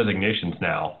lot of good designations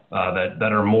now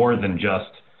that are more than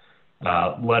just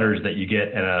letters that you get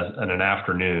in an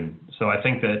afternoon. So I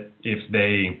think that if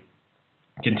they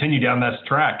continue down that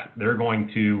track, they're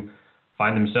going to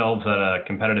find themselves at a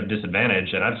competitive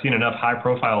disadvantage. And I've seen enough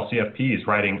high-profile CFPs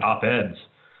writing op-eds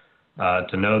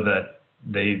to know that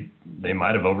they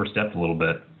might have overstepped a little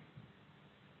bit.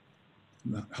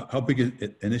 How big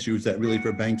an issue is that really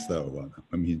for banks, though?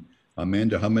 I mean,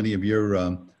 Amanda, how many of your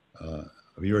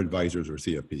advisors are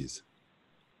CFPs?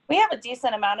 We have a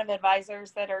decent amount of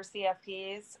advisors that are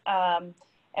CFPs,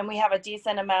 and we have a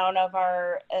decent amount of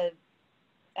our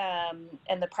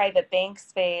in the private bank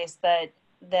space that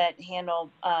handle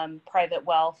private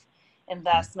wealth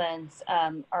investments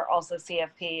are also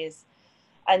CFPs.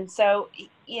 And so,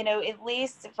 at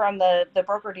least from the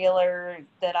broker dealer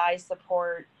that I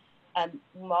support,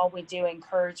 while we do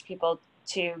encourage people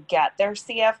to get their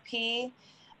CFP,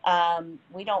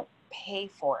 we don't pay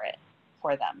for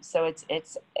them. So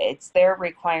it's their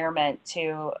requirement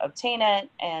to obtain it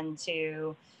and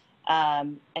to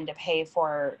pay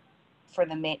for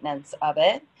the maintenance of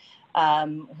it.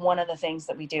 One of the things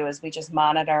that we do is we just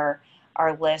monitor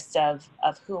our list of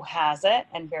who has it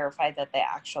and verify that they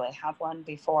actually have one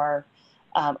before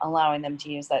allowing them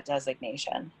to use that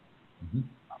designation. Mm-hmm.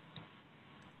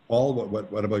 Paul,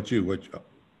 what about you? What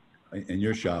in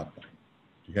your shop?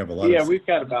 Do you have a lot? Yeah, we've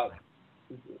got about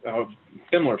a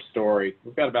similar story.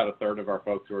 We've got about a third of our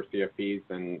folks who are CFPs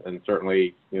and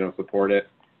certainly support it.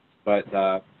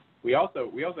 But we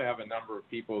also have a number of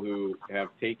people who have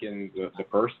taken the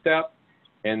first step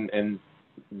and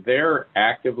they're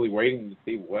actively waiting to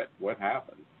see what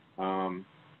happens.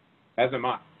 As am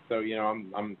I. So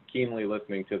I'm keenly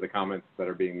listening to the comments that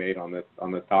are being made on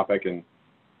this topic and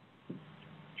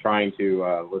trying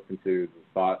to listen to the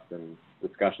thoughts and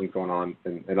discussions going on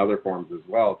in other forums as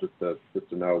well, just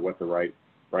to know what the right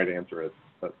answer is.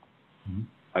 But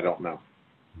I don't know.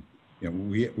 Yeah,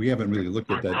 we haven't really looked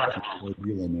at that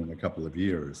in a couple of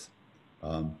years,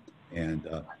 and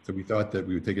so we thought that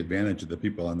we would take advantage of the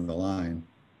people on the line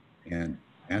and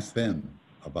ask them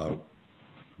about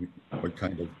what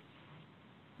kind of,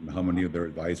 how many of their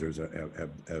advisors have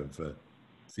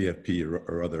CFP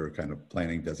or other kind of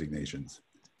planning designations.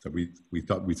 So we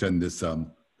thought we'd send this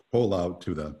poll out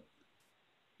to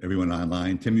everyone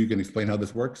online. Tim, you can explain how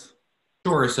this works?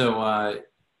 Sure. So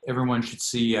everyone should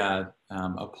see a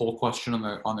poll question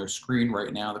on their screen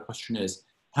right now. The question is,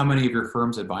 how many of your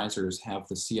firm's advisors have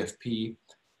the CFP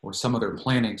or some other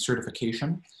planning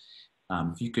certification?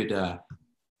 If you could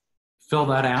fill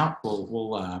that out,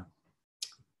 we'll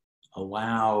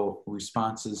allow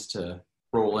responses to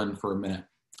roll in for a minute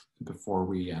before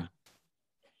we...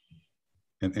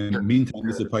 And in the meantime,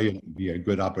 this would probably be a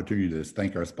good opportunity to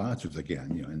thank our sponsors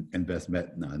again,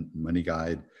 InvestMet, Money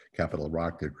Guide, Capital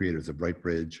Rock, the creators of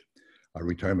BrightBridge, our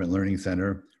Retirement Learning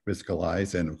Center, Risk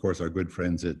Allies, and of course our good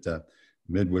friends at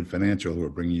Midwood Financial who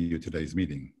are bringing you today's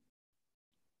meeting.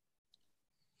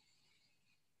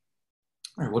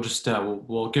 All right, we'll just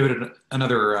we'll give it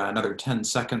another 10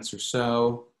 seconds or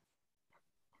so.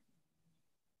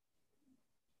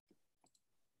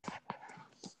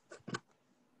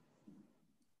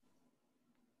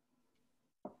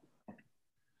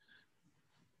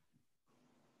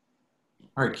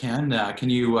 All right, Ken, can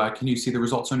you see the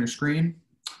results on your screen?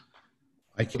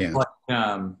 I can.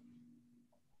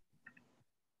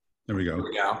 There we go. There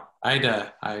we go.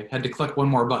 I had to click one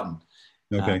more button.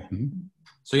 Okay.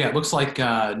 So yeah, it looks like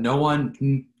no one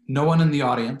in the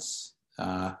audience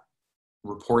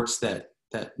reports that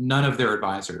that none of their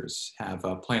advisors have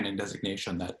a planning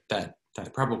designation.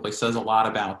 That probably says a lot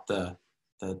about the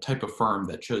type of firm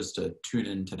that chose to tune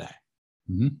in today.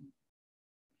 Mm-hmm.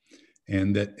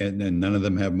 And then none of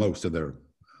them have most of their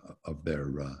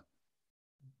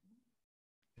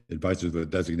advisors with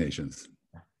designations.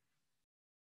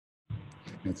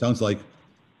 And it sounds like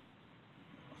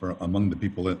among the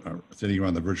people that are sitting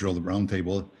around the virtual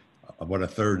roundtable, about a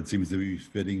third seems to be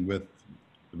fitting with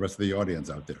the rest of the audience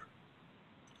out there.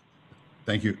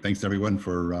 Thank you. Thanks everyone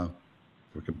for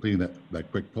completing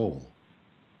that quick poll.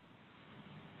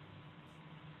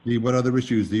 Lee, what other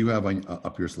issues do you have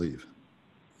up your sleeve?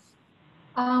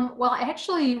 Well, I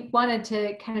actually wanted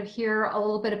to kind of hear a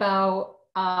little bit about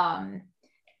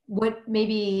what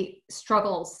maybe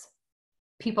struggles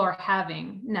people are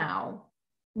having now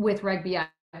with Reg BI.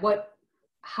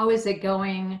 How is it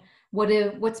going?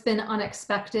 What's been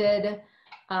unexpected?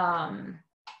 Are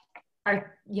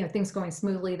things going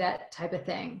smoothly? That type of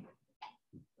thing.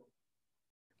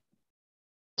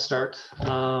 Start.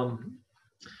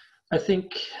 I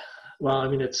think. Well, I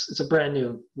mean, it's a brand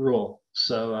new rule,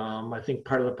 so I think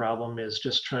part of the problem is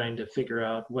just trying to figure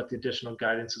out what the additional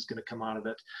guidance is going to come out of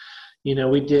it.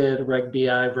 We did Reg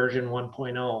BI version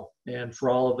 1.0, and for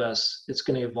all of us, it's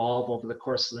going to evolve over the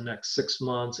course of the next 6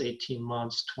 months, 18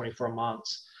 months, 24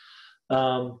 months.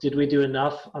 Did we do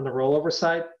enough on the rollover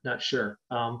side? Not sure,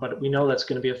 but we know that's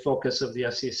going to be a focus of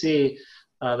the SEC.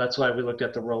 That's why we looked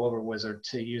at the rollover wizard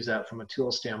to use that from a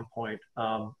tool standpoint.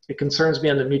 It concerns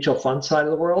me on the mutual fund side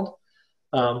of the world.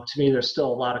 To me, there's still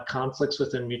a lot of conflicts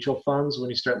within mutual funds when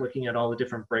you start looking at all the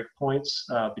different breakpoints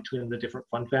between the different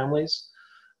fund families.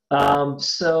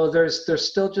 So there's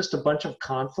still just a bunch of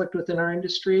conflict within our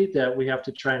industry that we have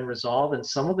to try and resolve, and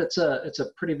some of it's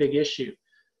a pretty big issue,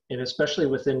 and especially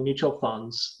within mutual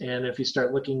funds. And if you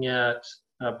start looking at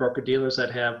broker dealers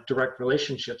that have direct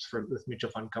relationships with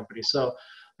mutual fund companies, so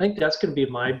I think that's going to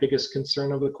be my biggest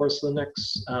concern over the course of the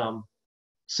next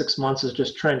 6 months, is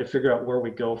just trying to figure out where we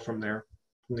go from there,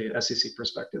 from the SEC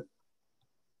perspective.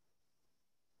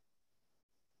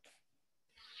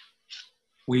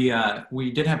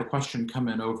 We did have a question come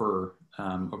in over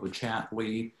chat,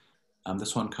 Lee.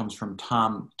 This one comes from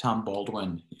Tom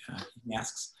Baldwin. He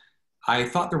asks, I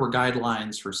thought there were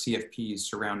guidelines for CFPs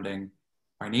surrounding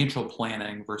financial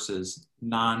planning versus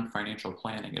non-financial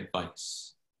planning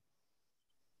advice.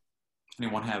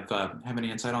 Anyone have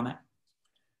any insight on that?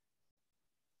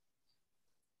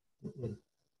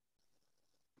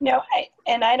 No,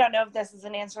 I don't know if this is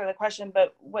an answer to the question,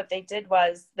 but what they did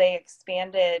was they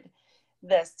expanded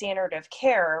the standard of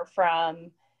care from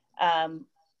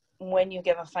when you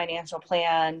give a financial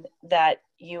plan, that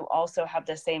you also have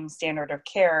the same standard of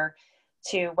care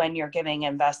to when you're giving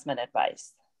investment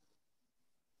advice.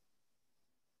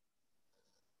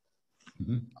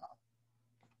 Mm-hmm.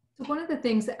 So one of the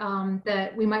things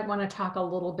that we might want to talk a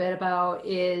little bit about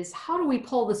is, how do we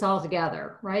pull this all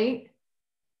together, right?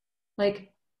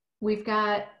 Like, we've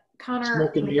got Connor.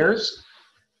 Smoke and mirrors?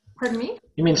 Pardon me?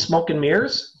 You mean smoke and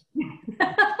mirrors?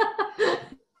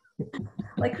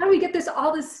 Like, how do we get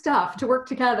all this stuff to work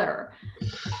together?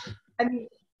 I mean,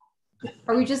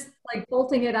 are we just like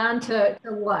bolting it on to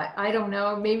what? I don't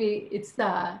know. Maybe it's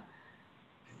but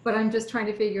I'm just trying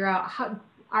to figure out,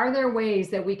 are there ways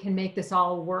that we can make this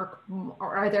all work?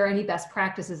 Or are there any best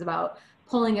practices about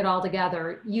pulling it all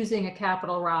together using a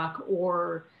capital rock,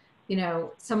 or,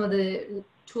 some of the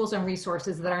tools and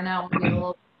resources that are now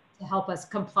available to help us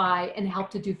comply and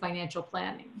help to do financial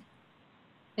planning?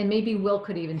 And maybe Will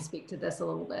could even speak to this a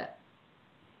little bit.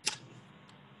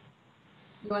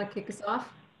 You want to kick us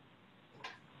off?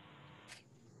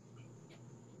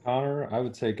 Connor, I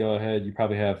would say go ahead. You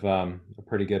probably have a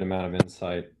pretty good amount of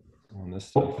insight on this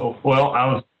stuff.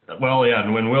 Yeah,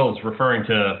 and when Will's referring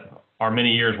to our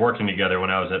many years working together when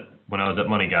I was at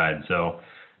Money Guide, so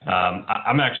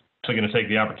I'm actually going to take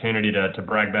the opportunity to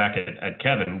brag back at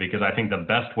Kevin, because I think the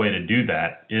best way to do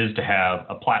that is to have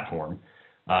a platform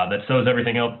that sews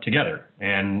everything else together.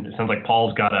 And it sounds like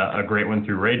Paul's got a great one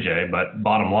through Ray J, but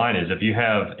bottom line is, if you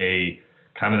have a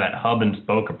kind of that hub and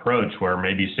spoke approach where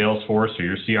maybe Salesforce or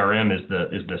your CRM is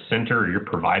the center, or your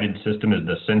provided system is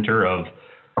the center of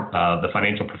the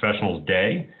financial professional's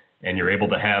day, and you're able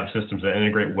to have systems that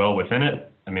integrate well within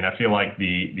it. I mean, I feel like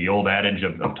the old adage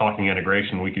of talking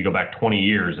integration, we could go back 20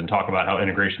 years and talk about how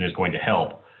integration is going to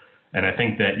help. And I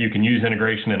think that you can use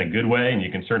integration in a good way, and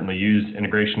you can certainly use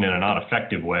integration in a not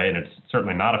effective way. And it's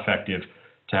certainly not effective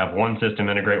to have one system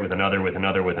integrate with another, with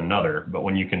another, with another. But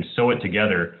when you can sew it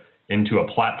together into a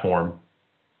platform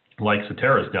like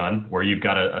Cetera's done, where you've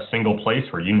got a single place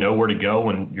where you know where to go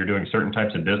when you're doing certain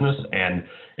types of business, and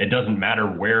it doesn't matter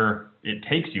where it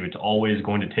takes you. It's always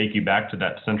going to take you back to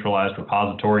that centralized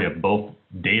repository of both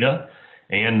data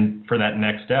and for that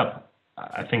next step.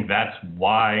 I think that's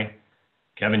why,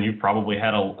 Kevin, you probably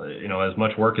had as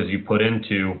much work as you put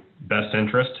into best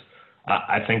interest.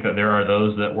 I think that there are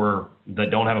those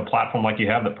that don't have a platform like you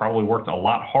have that probably worked a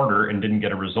lot harder and didn't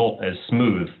get a result as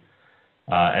smooth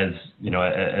as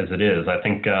it is. I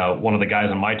think one of the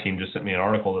guys on my team just sent me an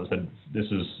article that said this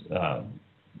is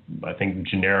I think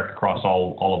generic across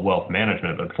all of wealth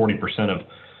management, but 40% of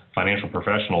financial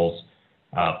professionals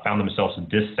found themselves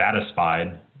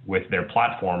dissatisfied with their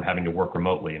platform having to work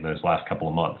remotely in those last couple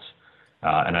of months.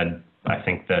 And I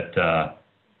think that,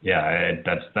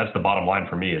 that's the bottom line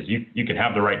for me is you can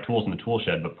have the right tools in the tool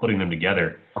shed, but putting them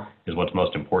together is what's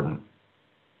most important.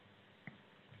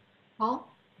 Paul?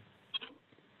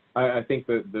 I think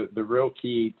the real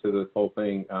key to this whole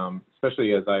thing,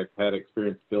 especially as I've had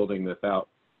experience building this out,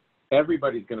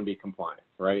 everybody's going to be compliant,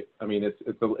 right? I mean,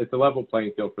 it's a level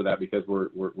playing field for that because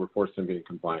we're forced to be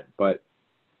compliant. But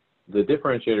the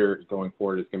differentiator going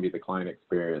forward is going to be the client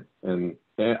experience, and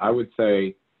I would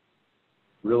say,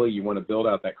 really, you want to build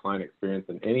out that client experience,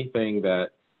 and anything that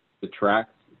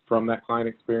detracts from that client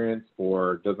experience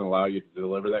or doesn't allow you to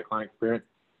deliver that client experience,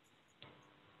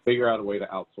 figure out a way to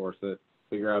outsource it.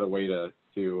 Figure out a way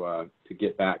to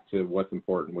get back to what's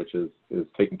important, which is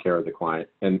taking care of the client.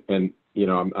 And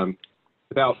I'm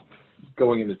without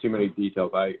going into too many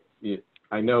details,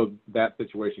 I know that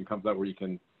situation comes up where you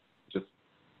can just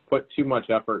put too much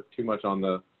effort, too much on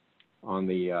the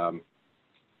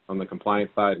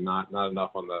compliance side, not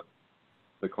enough on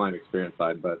the client experience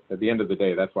side. But at the end of the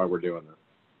day, that's why we're doing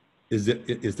this.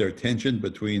 Is there tension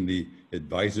between the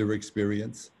advisor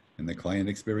experience and the client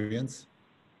experience?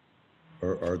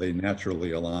 Or are they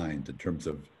naturally aligned in terms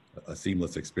of a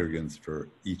seamless experience for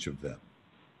each of them?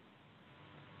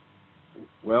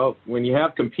 Well, when you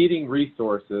have competing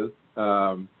resources,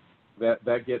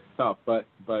 that gets tough. But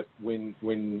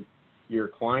when your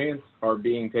clients are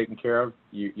being taken care of,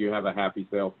 you have a happy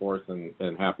sales force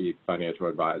and happy financial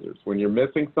advisors. When you're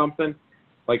missing something,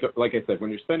 like I said, when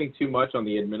you're spending too much on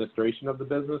the administration of the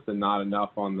business and not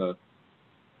enough on the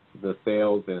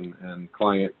sales and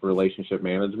client relationship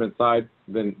management side,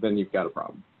 then you've got a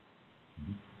problem.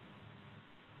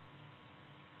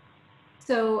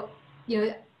 So,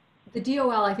 the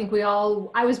DOL, I think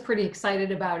I was pretty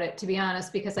excited about it, to be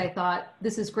honest, because I thought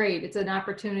this is great. It's an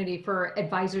opportunity for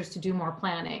advisors to do more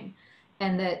planning,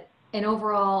 and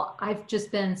overall, I've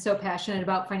just been so passionate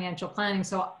about financial planning.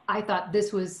 So I thought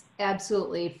this was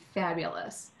absolutely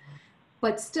fabulous,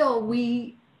 but still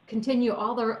we continue,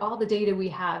 all the data we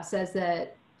have says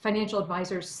that financial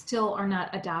advisors still are not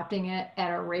adopting it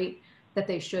at a rate that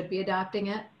they should be adopting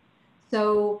it.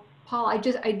 So Paul, I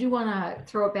do want to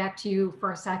throw it back to you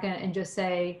for a second and just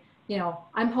say,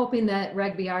 I'm hoping that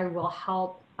Reg BI will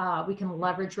help, we can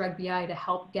leverage Reg BI to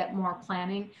help get more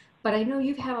planning, but I know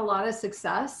you've had a lot of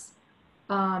success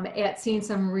at seeing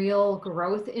some real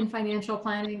growth in financial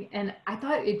planning. And I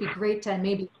thought it'd be great to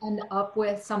maybe end up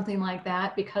with something like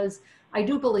that, because I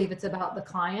do believe it's about the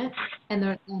client and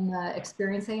the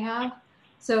experience they have.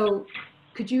 So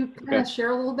could you kind of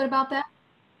share a little bit about that?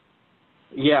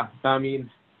 Yeah, I mean,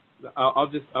 I'll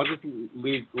just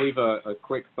leave a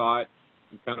quick thought,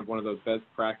 kind of one of those best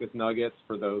practice nuggets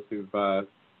for those who've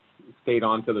stayed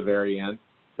on to the very end.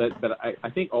 But I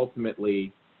think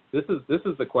ultimately this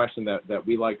is the question that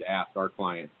we like to ask our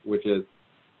clients, which is,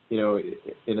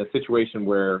 in a situation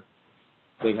where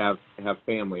they have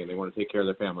family and they want to take care of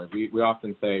their family, we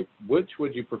often say, which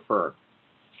would you prefer?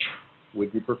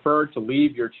 Would you prefer to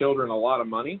leave your children a lot of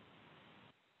money?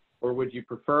 Or would you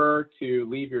prefer to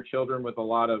leave your children with a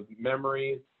lot of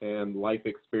memories and life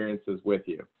experiences with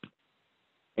you?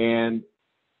 And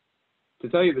to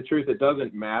tell you the truth, it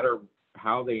doesn't matter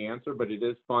how they answer, but it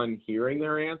is fun hearing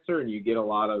their answer, and you get a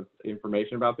lot of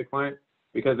information about the client,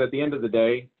 because at the end of the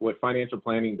day, what financial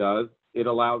planning does, it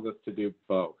allows us to do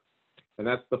both. And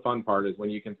that's the fun part, is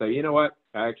when you can say, you know what,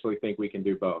 I actually think we can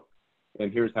do both,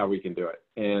 and here's how we can do it.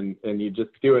 And you just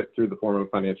do it through the form of a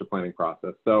financial planning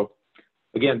process. So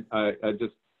again, I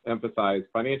just emphasize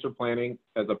financial planning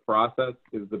as a process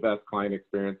is the best client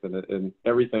experience, and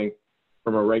everything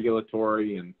from a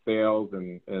regulatory and sales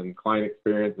and client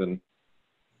experience and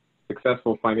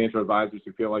successful financial advisors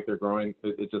who feel like they're growing,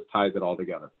 it just ties it all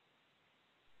together.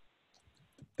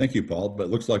 Thank you, Paul. But it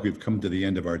looks like we've come to the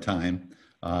end of our time.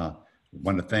 I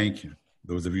want to thank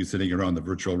those of you sitting around the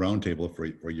virtual roundtable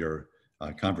for your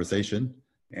conversation,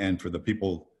 and for the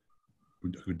people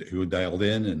who dialed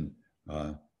in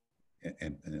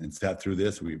and sat through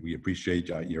this. We appreciate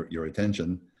your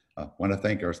attention. Want to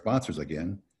thank our sponsors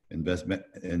again: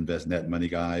 InvestNet, Money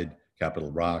Guide,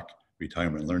 Capital Rock,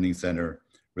 Retirement Learning Center,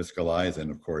 Risk Allies, and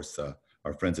of course,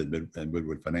 our friends at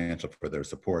Woodward Financial for their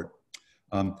support.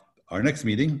 Our next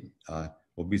meeting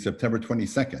will be September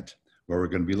 22nd, where we're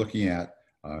going to be looking at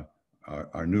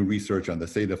our new research on the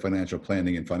state of financial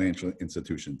planning in financial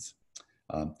institutions.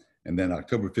 And then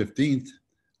October 15th,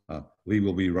 Lee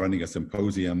will be running a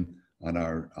symposium on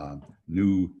our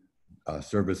new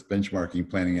service benchmarking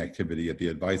planning activity at the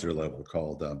advisor level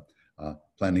called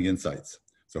Planning Insights.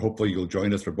 So hopefully you'll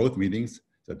join us for both meetings,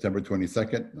 September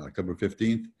 22nd and October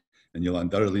 15th, and you'll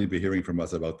undoubtedly be hearing from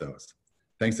us about those.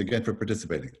 Thanks again for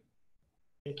participating.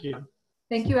 Thank you.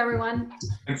 Thank you, everyone.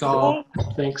 Thanks all.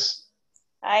 Thanks.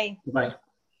 Bye. Bye.